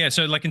 Yeah. yeah.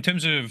 So like in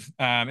terms of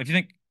if you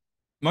think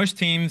most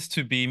teams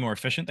to be more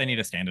efficient, they need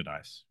to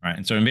standardize, right?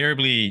 And so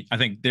invariably, I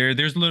think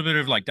there's a little bit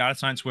of like data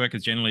science work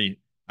is generally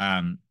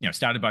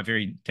started by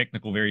very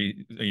technical,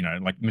 very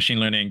like machine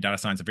learning, data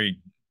science, are very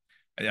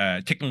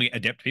technically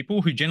adept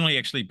people who generally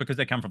actually, because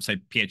they come from say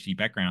PhD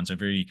backgrounds, are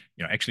very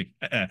actually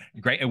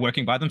great at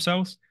working by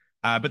themselves.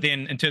 But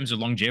then in terms of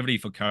longevity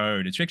for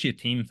code, it's actually a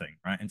team thing,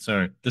 right? And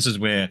so this is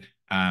where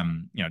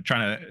trying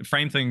to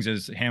frame things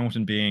as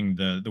Hamilton being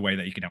the way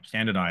that you can help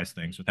standardize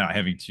things without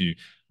having to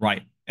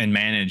write and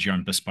manage your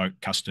own bespoke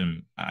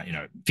custom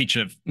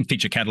feature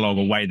catalog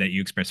or way that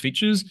you express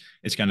features.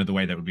 It's kind of the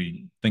way that would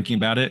be thinking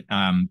about it.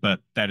 But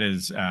that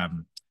is like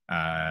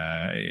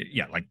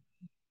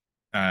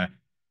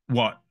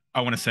what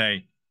I want to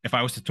say. If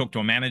I was to talk to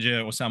a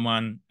manager or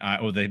someone,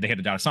 or the head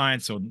of data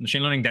science or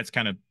machine learning, that's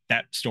kind of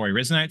that story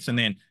resonates. And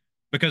then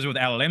because with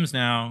LLMs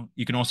now,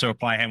 you can also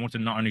apply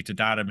Hamilton not only to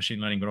data, machine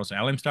learning, but also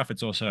LLM stuff.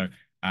 It's also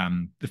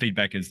the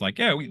feedback is like,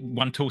 yeah,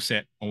 one tool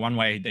set or one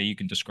way that you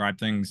can describe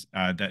things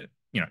that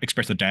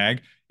express the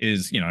DAG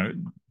is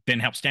then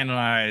helps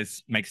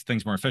standardize, makes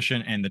things more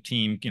efficient, and the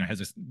team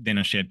has then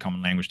a shared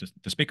common language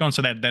to speak on.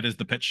 So that is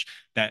the pitch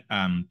that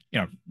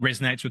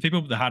resonates with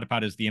people. But the harder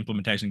part is the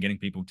implementation, getting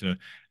people to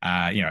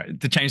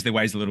to change their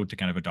ways a little to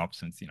kind of adopt,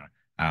 since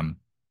um,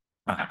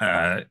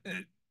 uh,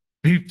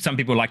 some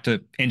people like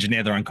to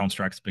engineer their own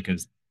constructs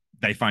because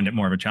they find it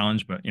more of a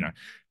challenge. But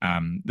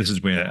this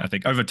is where I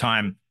think over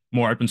time,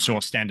 more open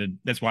source standard.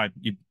 That's why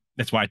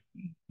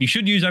you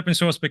should use open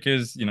source,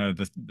 because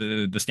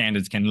the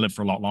standards can live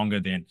for a lot longer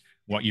than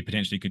what you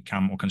potentially could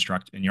come or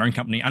construct in your own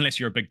company, unless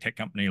you're a big tech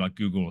company like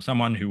Google or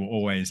someone who will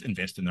always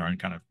invest in their own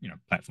kind of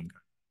platform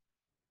code.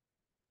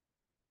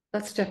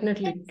 That's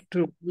definitely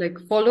true. Like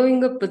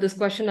following up with this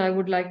question, I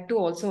would like to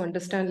also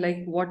understand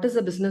like what is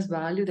the business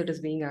value that is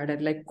being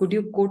added? Like, could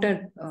you quote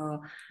a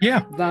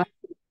Yeah. value?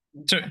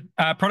 So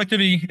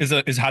productivity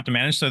is hard to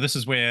manage. So this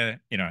is where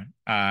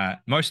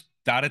most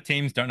data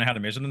teams don't know how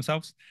to measure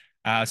themselves.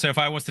 So if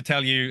I was to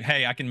tell you,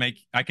 hey, I can make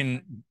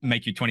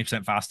you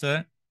 20%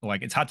 faster,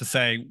 like it's hard to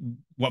say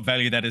what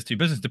value that is to your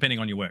business depending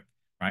on your work,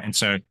 right? And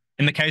so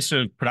in the case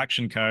of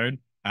production code,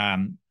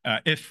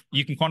 if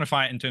you can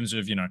quantify it in terms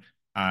of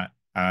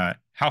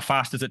how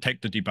fast does it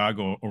take to debug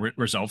or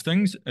resolve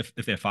things if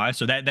they're fast,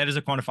 so that is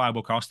a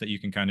quantifiable cost that you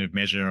can kind of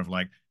measure of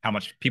like how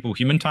much people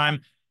human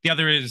time. The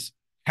other is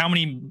how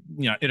many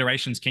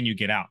iterations can you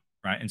get out,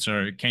 right? And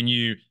so can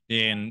you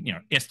then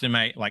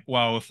estimate like,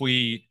 well, if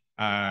we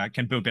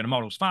can build better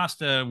models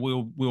faster,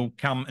 we'll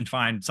come and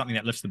find something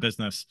that lifts the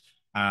business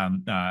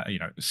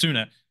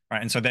sooner,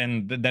 right? And so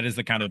then that is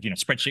the kind of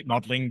spreadsheet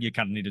modeling you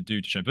kind of need to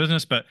do to show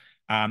business. But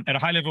at a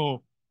high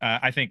level,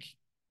 I think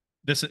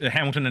this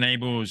Hamilton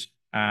enables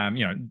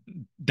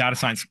data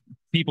science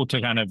people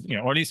to kind of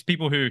or at least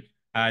people who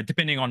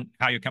depending on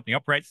how your company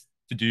operates,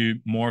 to do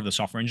more of the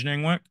software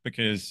engineering work,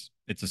 because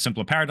it's a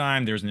simpler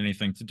paradigm. There isn't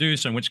anything to do.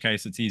 So in which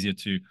case, it's easier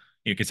to,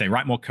 you could say,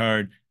 write more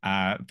code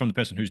from the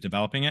person who's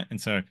developing it. And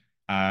so,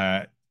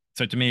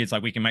 so to me, it's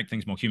like we can make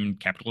things more human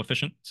capital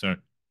efficient. So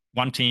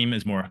one team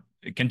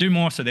it can do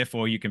more. So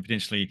therefore, you can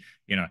potentially,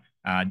 you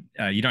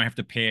don't have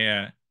to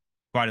pair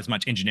quite as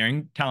much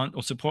engineering talent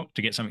or support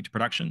to get something to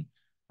production,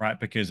 right?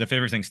 Because if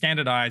everything's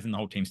standardized and the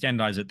whole team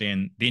standardizes it,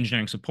 then the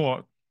engineering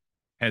support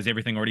has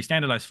everything already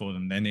standardized for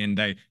them, and then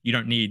you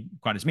don't need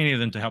quite as many of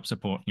them to help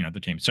support the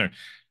team. So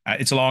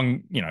it's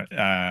along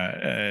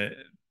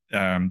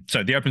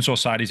so the open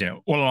source side is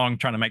all along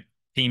trying to make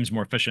teams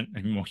more efficient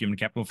and more human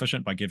capital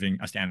efficient by giving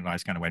a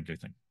standardized kind of way to do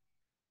things.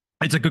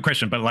 It's a good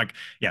question, but like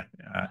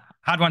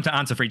hard one to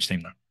answer for each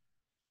team though.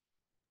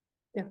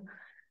 Yeah.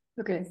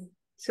 Okay.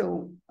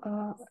 So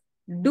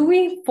do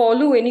we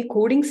follow any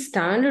coding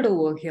standard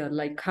over here?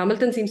 Like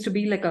Hamilton seems to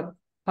be like a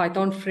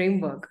Python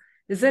framework.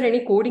 Is there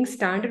any coding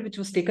standard which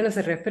was taken as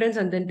a reference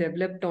and then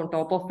developed on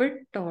top of it,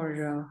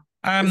 or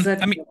is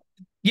that?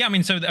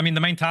 The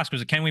main task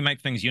was, can we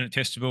make things unit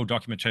testable,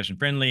 documentation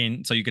friendly,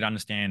 and so you could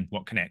understand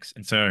what connects.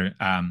 And so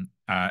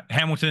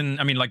Hamilton,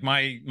 I'm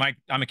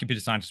a computer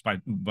scientist by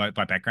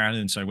background,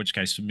 and so in which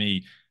case for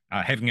me,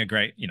 having a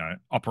great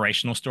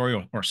operational story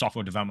or a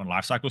software development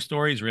lifecycle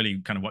story is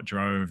really kind of what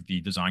drove the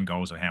design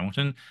goals of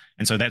Hamilton.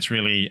 And so that's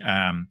really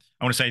I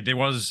want to say there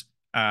was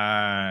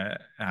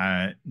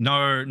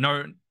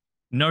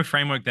no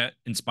framework that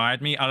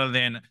inspired me, other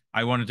than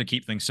I wanted to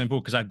keep things simple,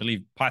 because I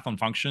believe Python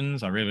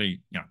functions are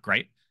really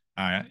great.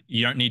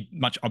 You don't need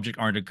much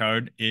object-oriented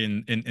code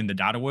in the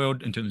data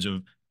world in terms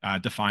of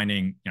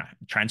defining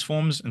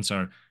transforms, and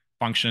so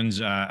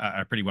functions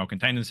are pretty well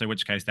contained. And so, in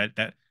which case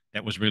that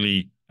was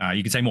really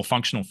you could say more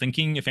functional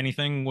thinking, if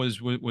anything, was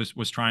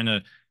trying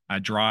to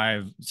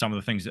drive some of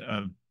the things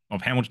of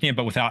Hamilton here,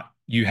 but without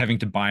you having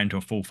to buy into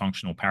a full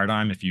functional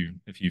paradigm if you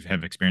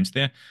have experience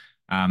there.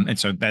 And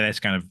so that's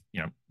kind of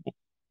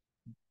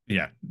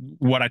yeah,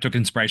 what I took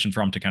inspiration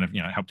from to kind of,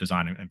 help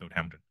design and build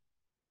Hamilton.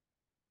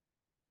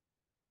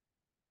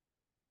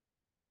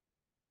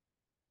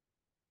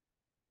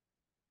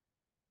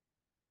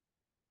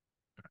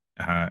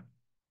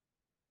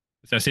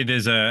 So I see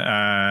there's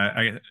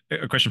a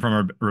question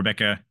from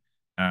Rebecca.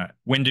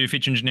 When doing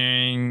feature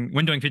engineering,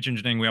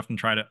 we often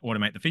try to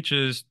automate the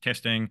features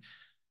testing.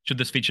 Should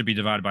this feature be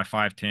divided by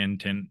 5, 10,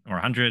 10, or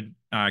 100?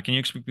 Can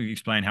you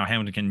explain how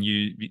Hamilton can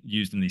be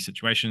used in these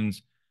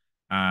situations?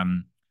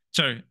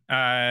 So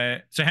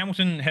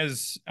Hamilton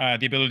has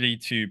the ability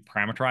to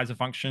parameterize a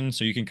function.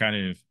 So you can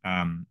kind of,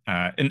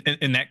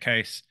 in that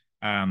case,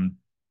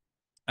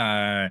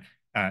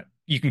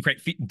 you can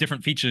create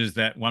different features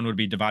that one would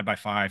be divided by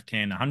 5,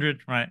 10,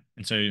 100, right?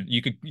 And so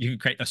you could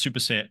create a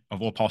superset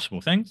of all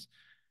possible things.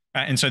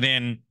 And so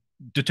then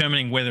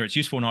determining whether it's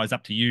useful or not is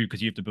up to you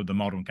because you have to build the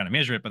model and kind of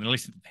measure it. But at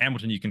least with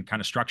Hamilton, you can kind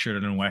of structure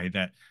it in a way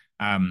that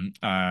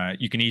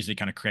you can easily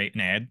kind of create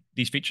and add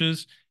these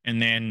features.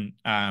 And then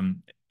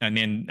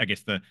I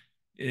guess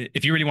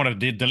if you really want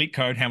to delete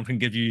code, Hamilton can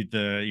give you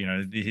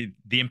the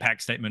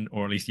impact statement,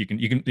 or at least you can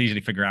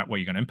easily figure out what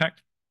you're going to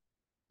impact.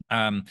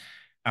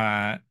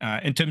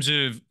 In terms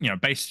of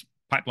base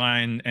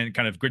pipeline and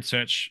kind of grid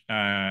search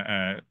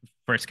for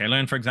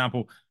sklearn, for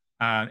example,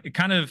 it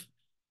kind of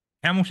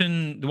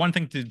Hamilton. The one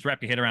thing to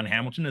wrap your head around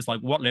Hamilton is like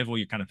what level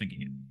you're kind of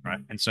thinking in, right?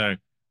 And so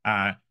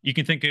you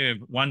can think of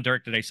one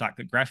directed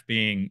acyclic graph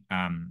being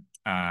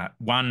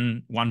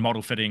one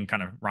model fitting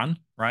kind of run,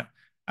 right?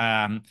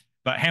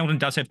 But Hamilton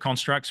does have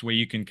constructs where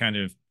you can kind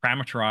of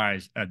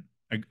parameterize a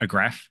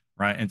graph,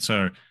 right? And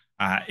so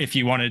if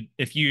you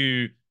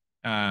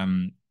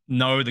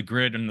know the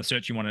grid and the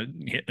search you want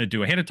to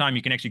do ahead of time,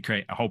 you can actually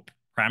create a whole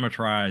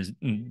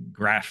parameterized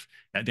graph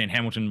that then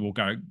Hamilton will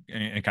go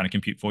and kind of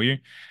compute for you.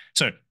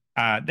 So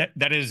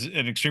that is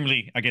an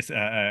extremely, I guess,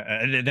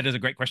 that is a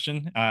great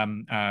question.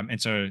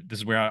 And so this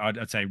is where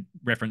I'd say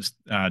reference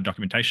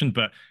documentation.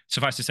 But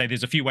suffice to say,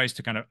 there's a few ways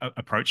to kind of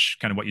approach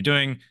kind of what you're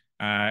doing.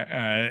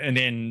 And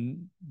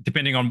then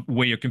depending on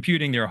where you're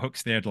computing, there are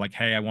hooks there to like,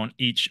 hey, I want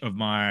each of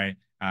my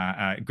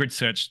grid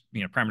search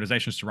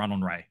parameterizations to run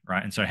on Ray,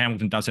 right? And so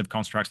Hamilton does have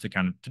constructs to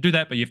do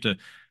that, but you have to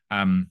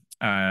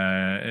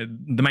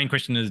the main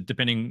question is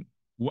depending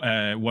what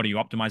are you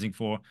optimizing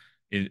for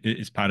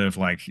is part of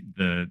like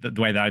the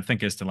way that I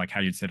think is to like how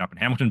you'd set up in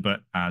Hamilton.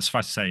 But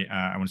suffice to say,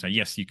 I want to say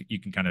yes, you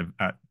can kind of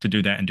to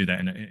do that and do that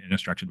in a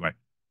structured way.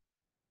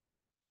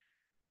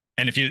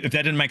 And if that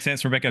didn't make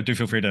sense, Rebecca, do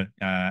feel free to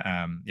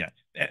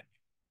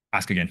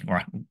ask again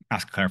or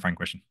ask a clarifying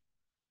question.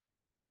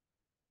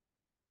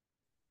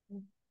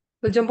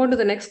 We'll jump on to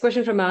the next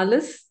question from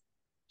Alice.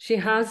 She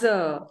has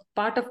a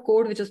part of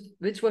code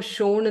which was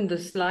shown in the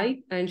slide,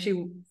 and she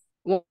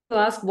wants to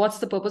ask, what's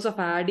the purpose of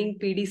adding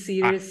PD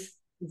series?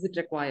 Is it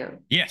required?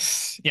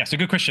 Yes, a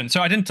good question.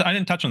 So I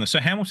didn't touch on this. So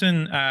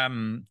Hamilton,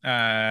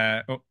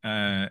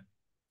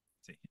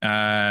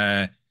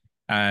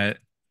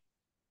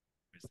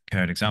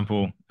 code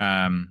example.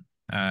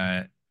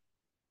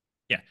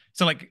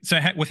 So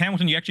with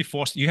Hamilton, you actually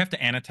you have to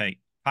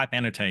type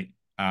annotate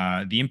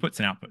the inputs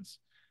and outputs,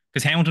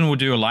 because Hamilton will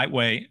do a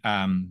lightweight,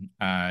 when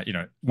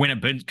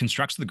it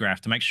constructs the graph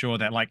to make sure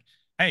that like,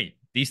 hey,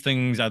 these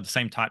things are the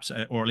same types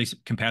or at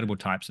least compatible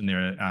types, and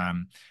they're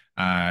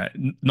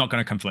not going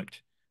to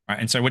conflict, right?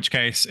 And so, which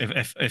case,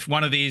 if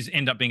one of these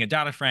end up being a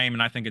data frame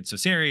and I think it's a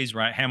series,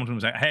 right? Hamilton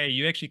was like, hey,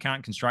 you actually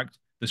can't construct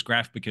this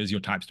graph because your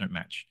types don't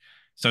match.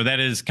 So that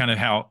is kind of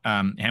how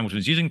Hamilton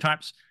is using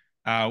types.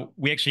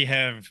 We actually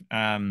have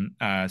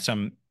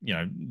some,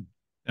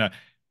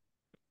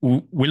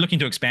 we're looking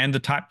to expand the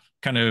type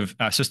kind of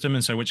system.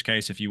 And so in which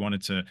case, if you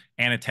wanted to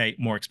annotate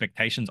more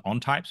expectations on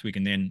types, we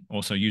can then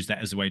also use that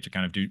as a way to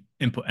kind of do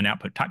input and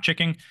output type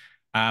checking.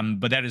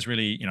 But that is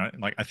really,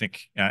 like I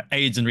think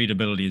aids in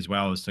readability as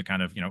well as to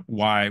kind of,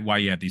 why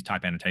you have these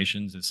type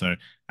annotations. And so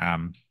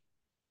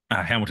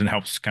Hamilton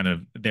helps kind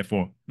of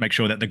therefore make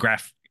sure that the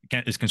graph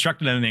is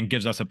constructed and then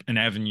gives us an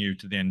avenue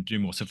to then do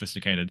more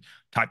sophisticated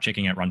type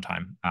checking at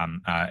runtime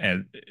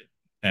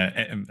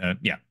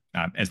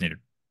as needed.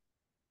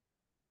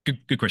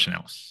 Good question,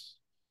 Alice.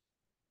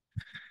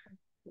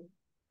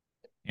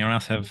 Anyone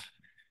else have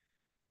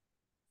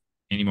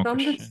any more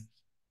questions?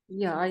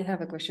 Yeah, I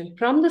have a question.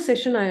 From the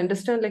session, I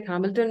understand like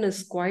Hamilton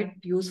is quite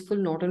useful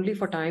not only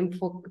for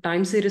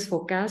time series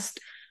forecast,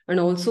 and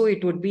also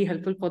it would be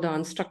helpful for the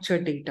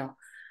unstructured data.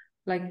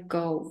 Like,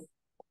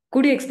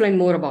 could you explain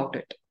more about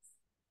it?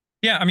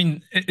 Yeah, I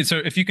mean, so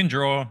if you can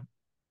draw,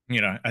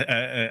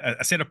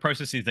 a set of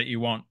processes that you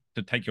want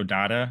to take your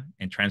data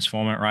and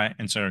transform it, right?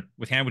 And so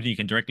with Hamilton, you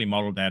can directly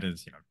model that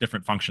as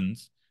different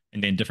functions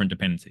and then different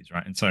dependencies,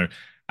 right? And so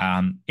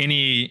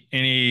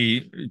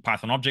any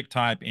Python object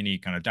type, any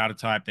kind of data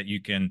type that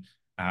you can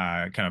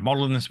kind of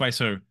model in this way.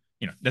 So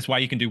that's why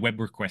you can do web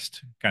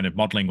request kind of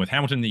modeling with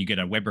Hamilton. That you get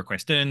a web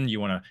request in, you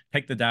want to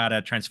take the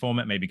data, transform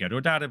it, maybe go to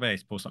a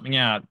database, pull something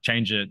out,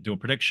 change it, do a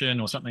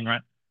prediction or something,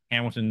 right?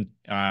 Hamilton,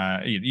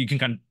 you can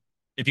kind of,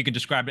 if you can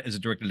describe it as a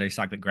directed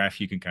acyclic graph,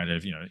 you can kind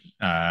of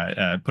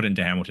put it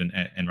into Hamilton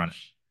and run it.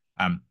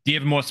 Do you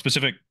have a more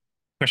specific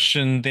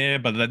question there,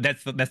 but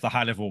that's the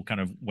high level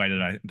kind of way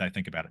that I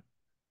think about it.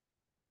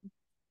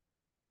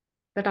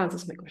 That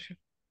answers my question.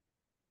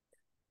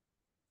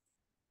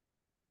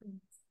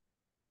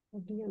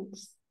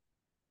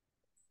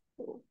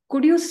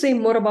 Could you say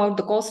more about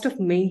the cost of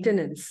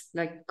maintenance?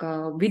 Like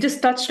we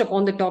just touched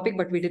upon the topic,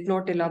 but we did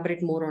not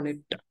elaborate more on it.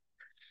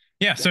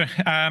 Yeah. So,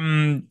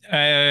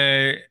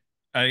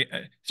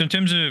 so in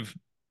terms of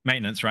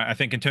maintenance, right? I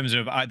think in terms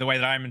of the way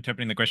that I'm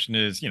interpreting the question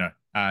is,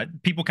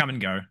 people come and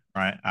go,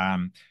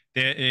 right?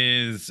 There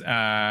is,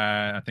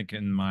 I think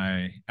in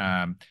my,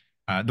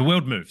 the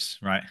world moves,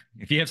 right?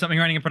 If you have something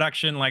running in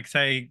production, like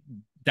say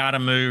data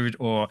moved,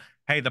 or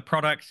hey, the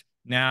product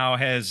now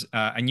has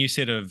a new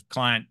set of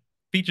client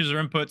features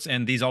or inputs,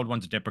 and these old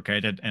ones are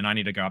deprecated, and I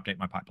need to go update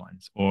my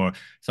pipelines, or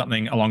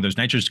something along those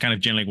natures. Kind of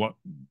generally what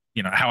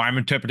how I'm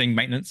interpreting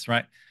maintenance,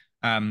 right?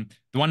 The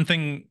one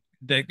thing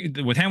that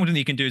with Hamilton that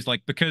you can do is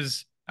like,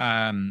 because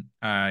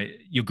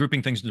you're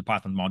grouping things into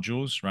Python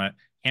modules, right?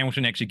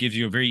 Hamilton actually gives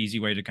you a very easy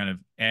way to kind of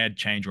add,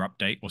 change, or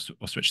update, or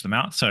switch them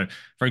out. So,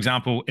 for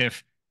example,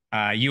 if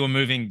you are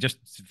moving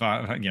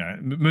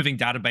moving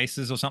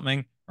databases or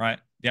something, right?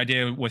 The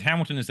idea with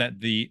Hamilton is that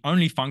the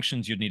only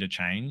functions you'd need to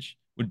change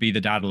would be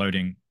the data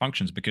loading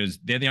functions, because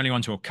they're the only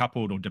ones who are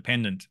coupled or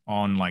dependent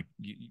on like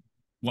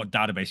what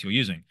database you're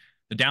using.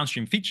 The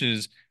downstream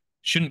features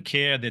shouldn't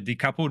care they're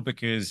decoupled,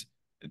 because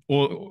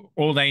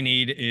all they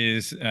need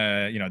is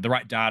the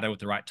right data with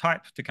the right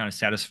type to kind of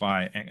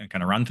satisfy and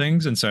kind of run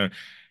things. And so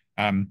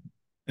in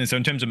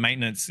terms of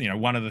maintenance,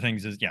 one of the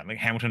things is like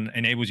Hamilton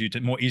enables you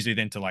to more easily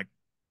then to like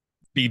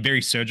be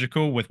very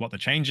surgical with what the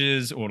change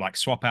is, or like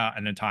swap out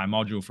an entire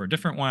module for a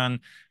different one,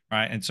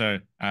 right? And so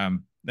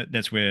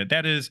that's where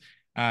that is.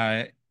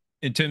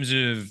 In terms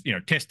of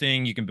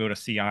testing, you can build a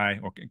CI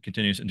or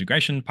continuous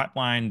integration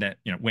pipeline that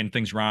when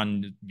things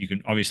run, you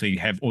can obviously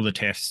have all the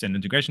tests and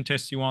integration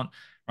tests you want,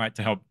 right,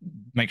 to help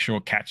make sure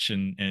catch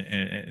and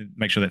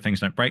make sure that things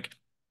don't break.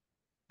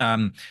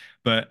 Yeah,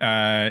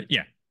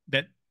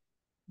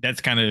 that's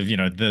kind of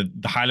the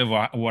high level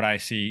of what I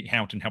see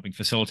Hamilton helping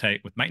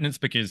facilitate with maintenance,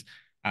 because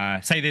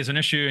say there's an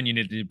issue and you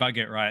need to debug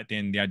it, right?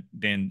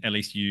 Then at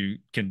least you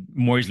can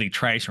more easily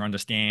trace or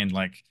understand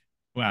like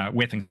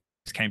where things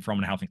came from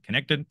and how things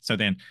connected. So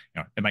then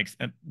it makes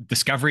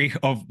discovery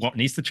of what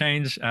needs to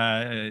change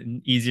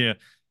easier.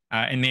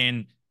 And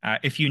then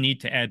if you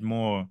need to add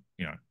more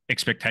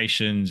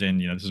expectations,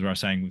 and this is what I was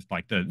saying with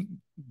like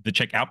the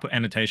check output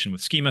annotation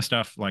with schema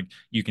stuff, like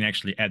you can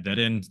actually add that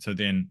in. So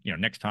then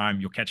next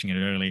time you're catching it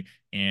early,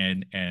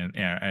 and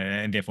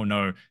therefore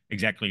know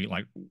exactly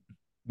like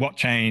what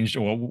changed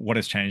or what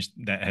has changed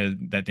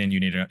that then you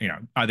need to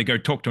either go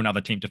talk to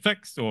another team to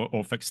fix,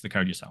 or fix the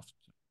code yourself.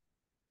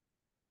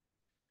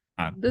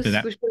 Does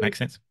that make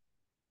sense?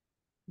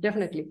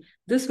 Definitely.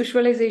 This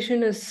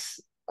visualization is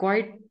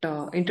quite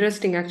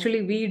interesting.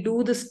 Actually, we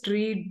do this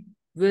tree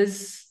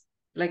whiz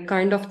like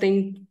kind of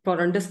thing for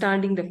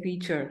understanding the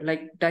feature,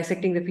 like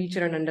dissecting the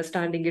feature and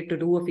understanding it to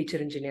do a feature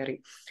engineering.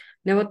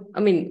 Now, I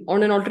mean,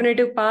 on an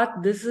alternative path,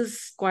 this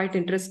is quite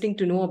interesting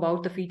to know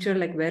about the feature,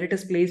 like where it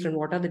is placed and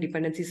what are the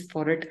dependencies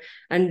for it,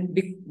 and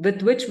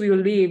with which we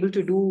will be able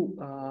to do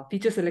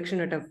feature selection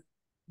at a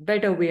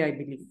better way, I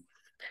believe.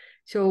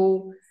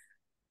 So,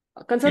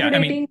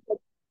 consolidating.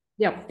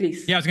 Yeah,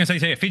 please. Yeah, I was going to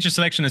say, feature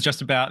selection is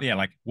just about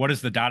like what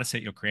is the data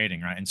set you're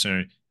creating, right? And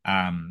so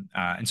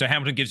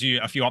Hamilton gives you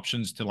a few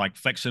options to like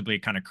flexibly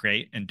kind of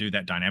create and do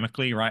that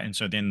dynamically, right? And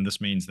so then this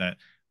means that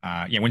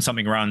when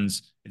something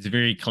runs, it's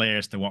very clear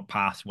as to what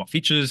paths, what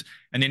features.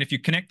 And then if you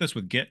connect this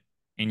with Git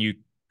and you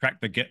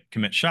track the Git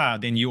commit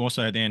shard, then you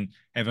also then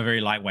have a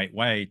very lightweight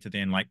way to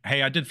then like,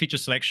 hey, I did feature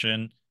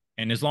selection,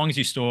 and as long as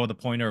you store the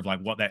pointer of like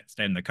what that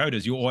state in the code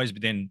is, you always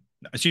then,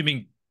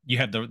 assuming you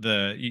have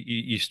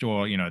you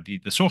store the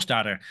source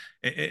data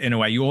in a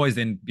way, you always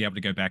then be able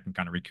to go back and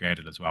kind of recreate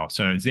it as well.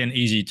 So it's then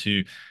easy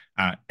to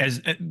as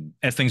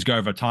things go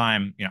over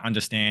time,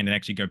 understand and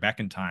actually go back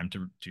in time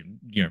to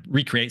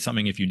recreate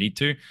something if you need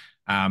to,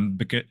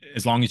 because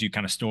as long as you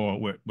kind of store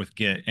with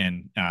Git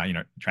and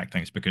track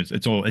things, because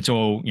it's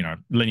all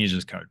lineage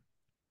as code.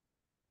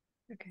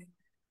 Okay.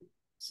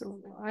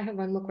 So I have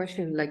one more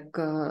question. Like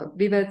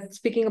we were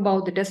speaking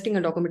about the testing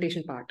and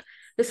documentation part.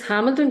 Is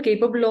Hamilton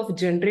capable of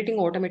generating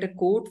automated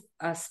code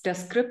as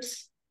test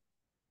scripts?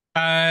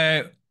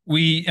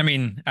 We have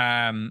an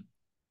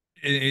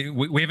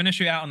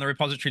issue out on the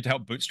repository to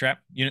help bootstrap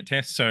unit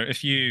tests. So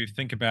if you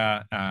think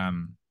about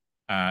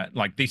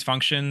like these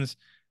functions,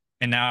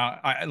 and now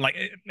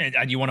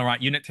and you want to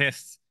write unit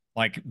tests,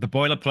 like the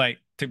boilerplate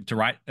to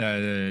write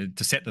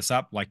to set this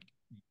up, like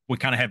we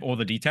kind of have all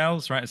the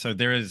details, right? So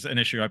there is an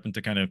issue open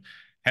to kind of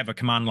have a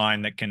command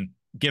line that can,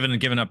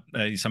 given up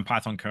some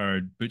Python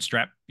code,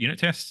 bootstrap unit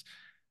tests.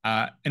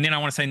 And then I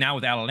want to say now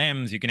with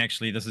LLMs, you can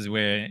actually, this is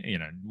where,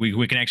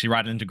 we can actually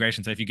write an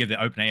integration. So if you give the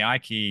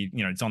OpenAI key,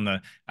 it's on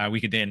the,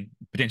 we could then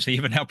potentially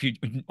even help you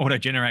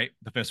auto-generate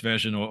the first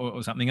version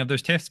or something of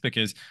those tests,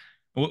 because,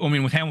 I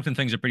mean, with Hamilton,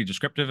 things are pretty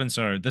descriptive. And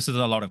so this is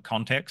a lot of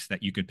context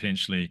that you could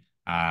potentially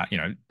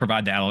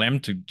provide the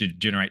LLM to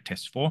generate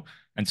tests for.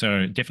 And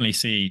so definitely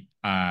see,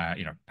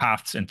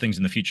 paths and things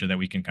in the future that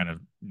we can kind of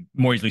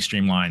more easily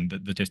streamline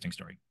the testing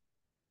story.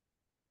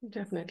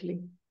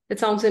 Definitely. It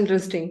sounds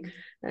interesting.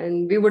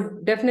 And we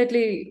would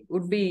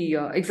be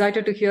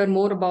excited to hear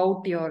more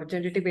about your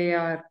generative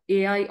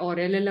AI or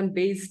LLM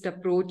based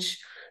approach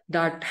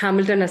that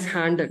Hamilton has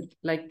handled.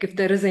 Like if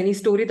there is any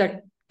story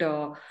that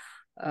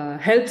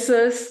helps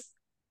us,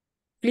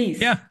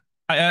 please. Yeah.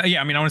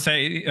 I want to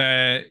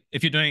say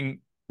if you're doing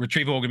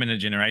retrieval augmented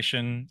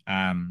generation,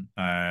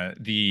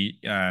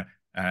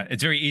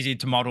 it's very easy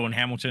to model in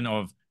Hamilton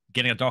of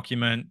getting a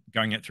document,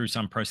 going it through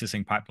some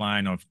processing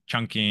pipeline of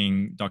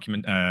chunking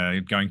document,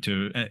 going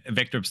to a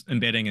vector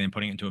embedding and then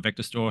putting it into a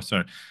vector store. So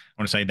I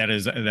want to say that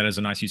is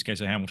a nice use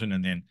case of Hamilton.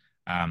 And then,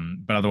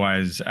 but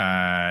otherwise,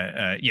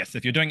 yes,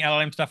 if you're doing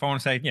LLM stuff, I want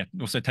to say, yeah,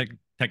 also take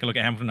a look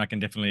at Hamilton. I can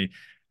definitely,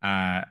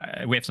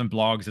 we have some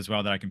blogs as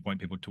well that I can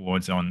point people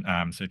towards on.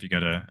 So if you go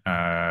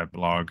to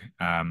blog,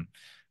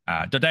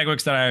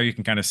 .dagworks.io, you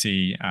can kind of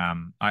see,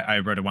 I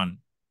wrote a one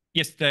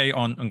yesterday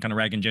on kind of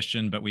RAG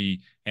ingestion, but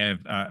we have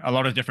a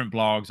lot of different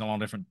blogs on a lot of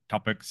different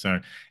topics.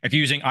 So if you're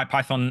using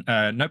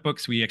IPython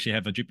notebooks, we actually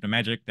have a Jupyter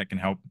Magic that can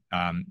help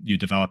you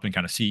develop and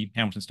kind of see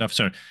Hamilton stuff.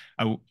 So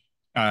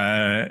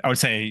I would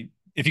say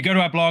if you go to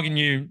our blog and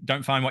you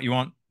don't find what you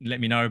want, let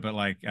me know. But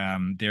like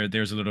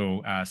there's a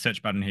little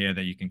search button here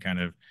that you can kind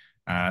of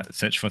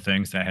search for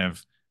things that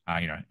have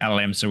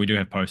LLMs. So we do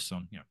have posts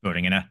on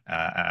building in a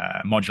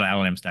modular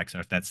LLM stack. So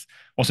if that's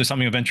also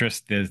something of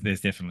interest, there's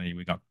definitely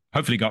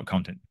hopefully got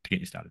content to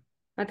get you started.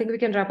 I think we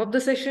can wrap up the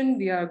session.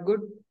 We are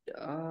good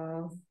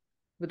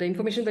with the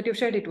information that you've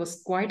shared. It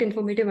was quite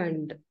informative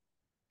and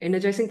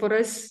energizing for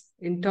us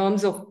in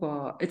terms of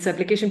its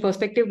application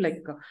perspective.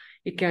 Like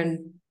it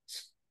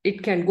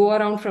can go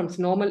around from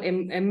normal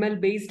ML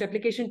based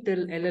application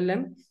till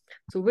LLM,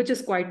 so which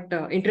is quite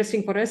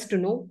interesting for us to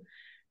know.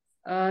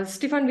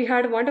 Stefan, we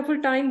had a wonderful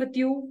time with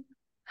you,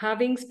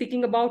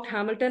 speaking about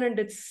Hamilton and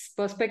its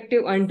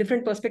perspective and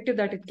different perspective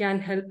that it can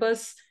help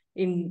us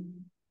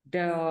in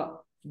the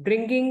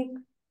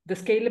bringing the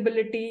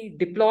scalability,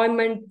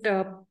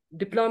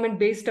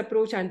 deployment-based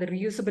approach and the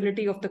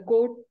reusability of the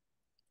code.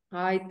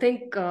 I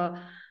think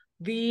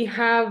we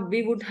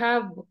would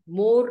have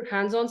more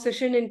hands-on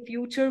session in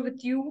future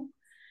with you.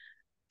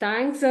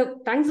 Thanks a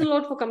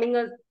lot for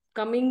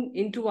coming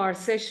into our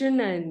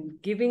session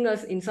and giving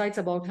us insights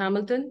about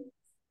Hamilton.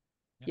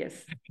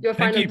 Yes, your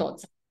final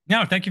thoughts.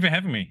 No, thank you for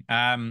having me.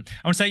 I want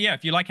to say, yeah,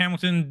 if you like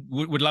Hamilton,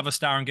 would love a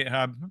star on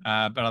GitHub.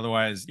 But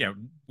otherwise, yeah,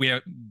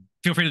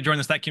 feel free to join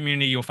the Stack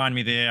community. You'll find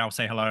me there. I'll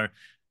say hello.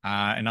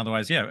 And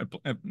otherwise, yeah,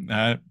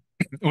 it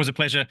was a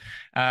pleasure.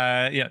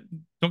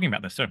 Talking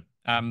about this. So,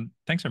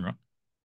 thanks, everyone.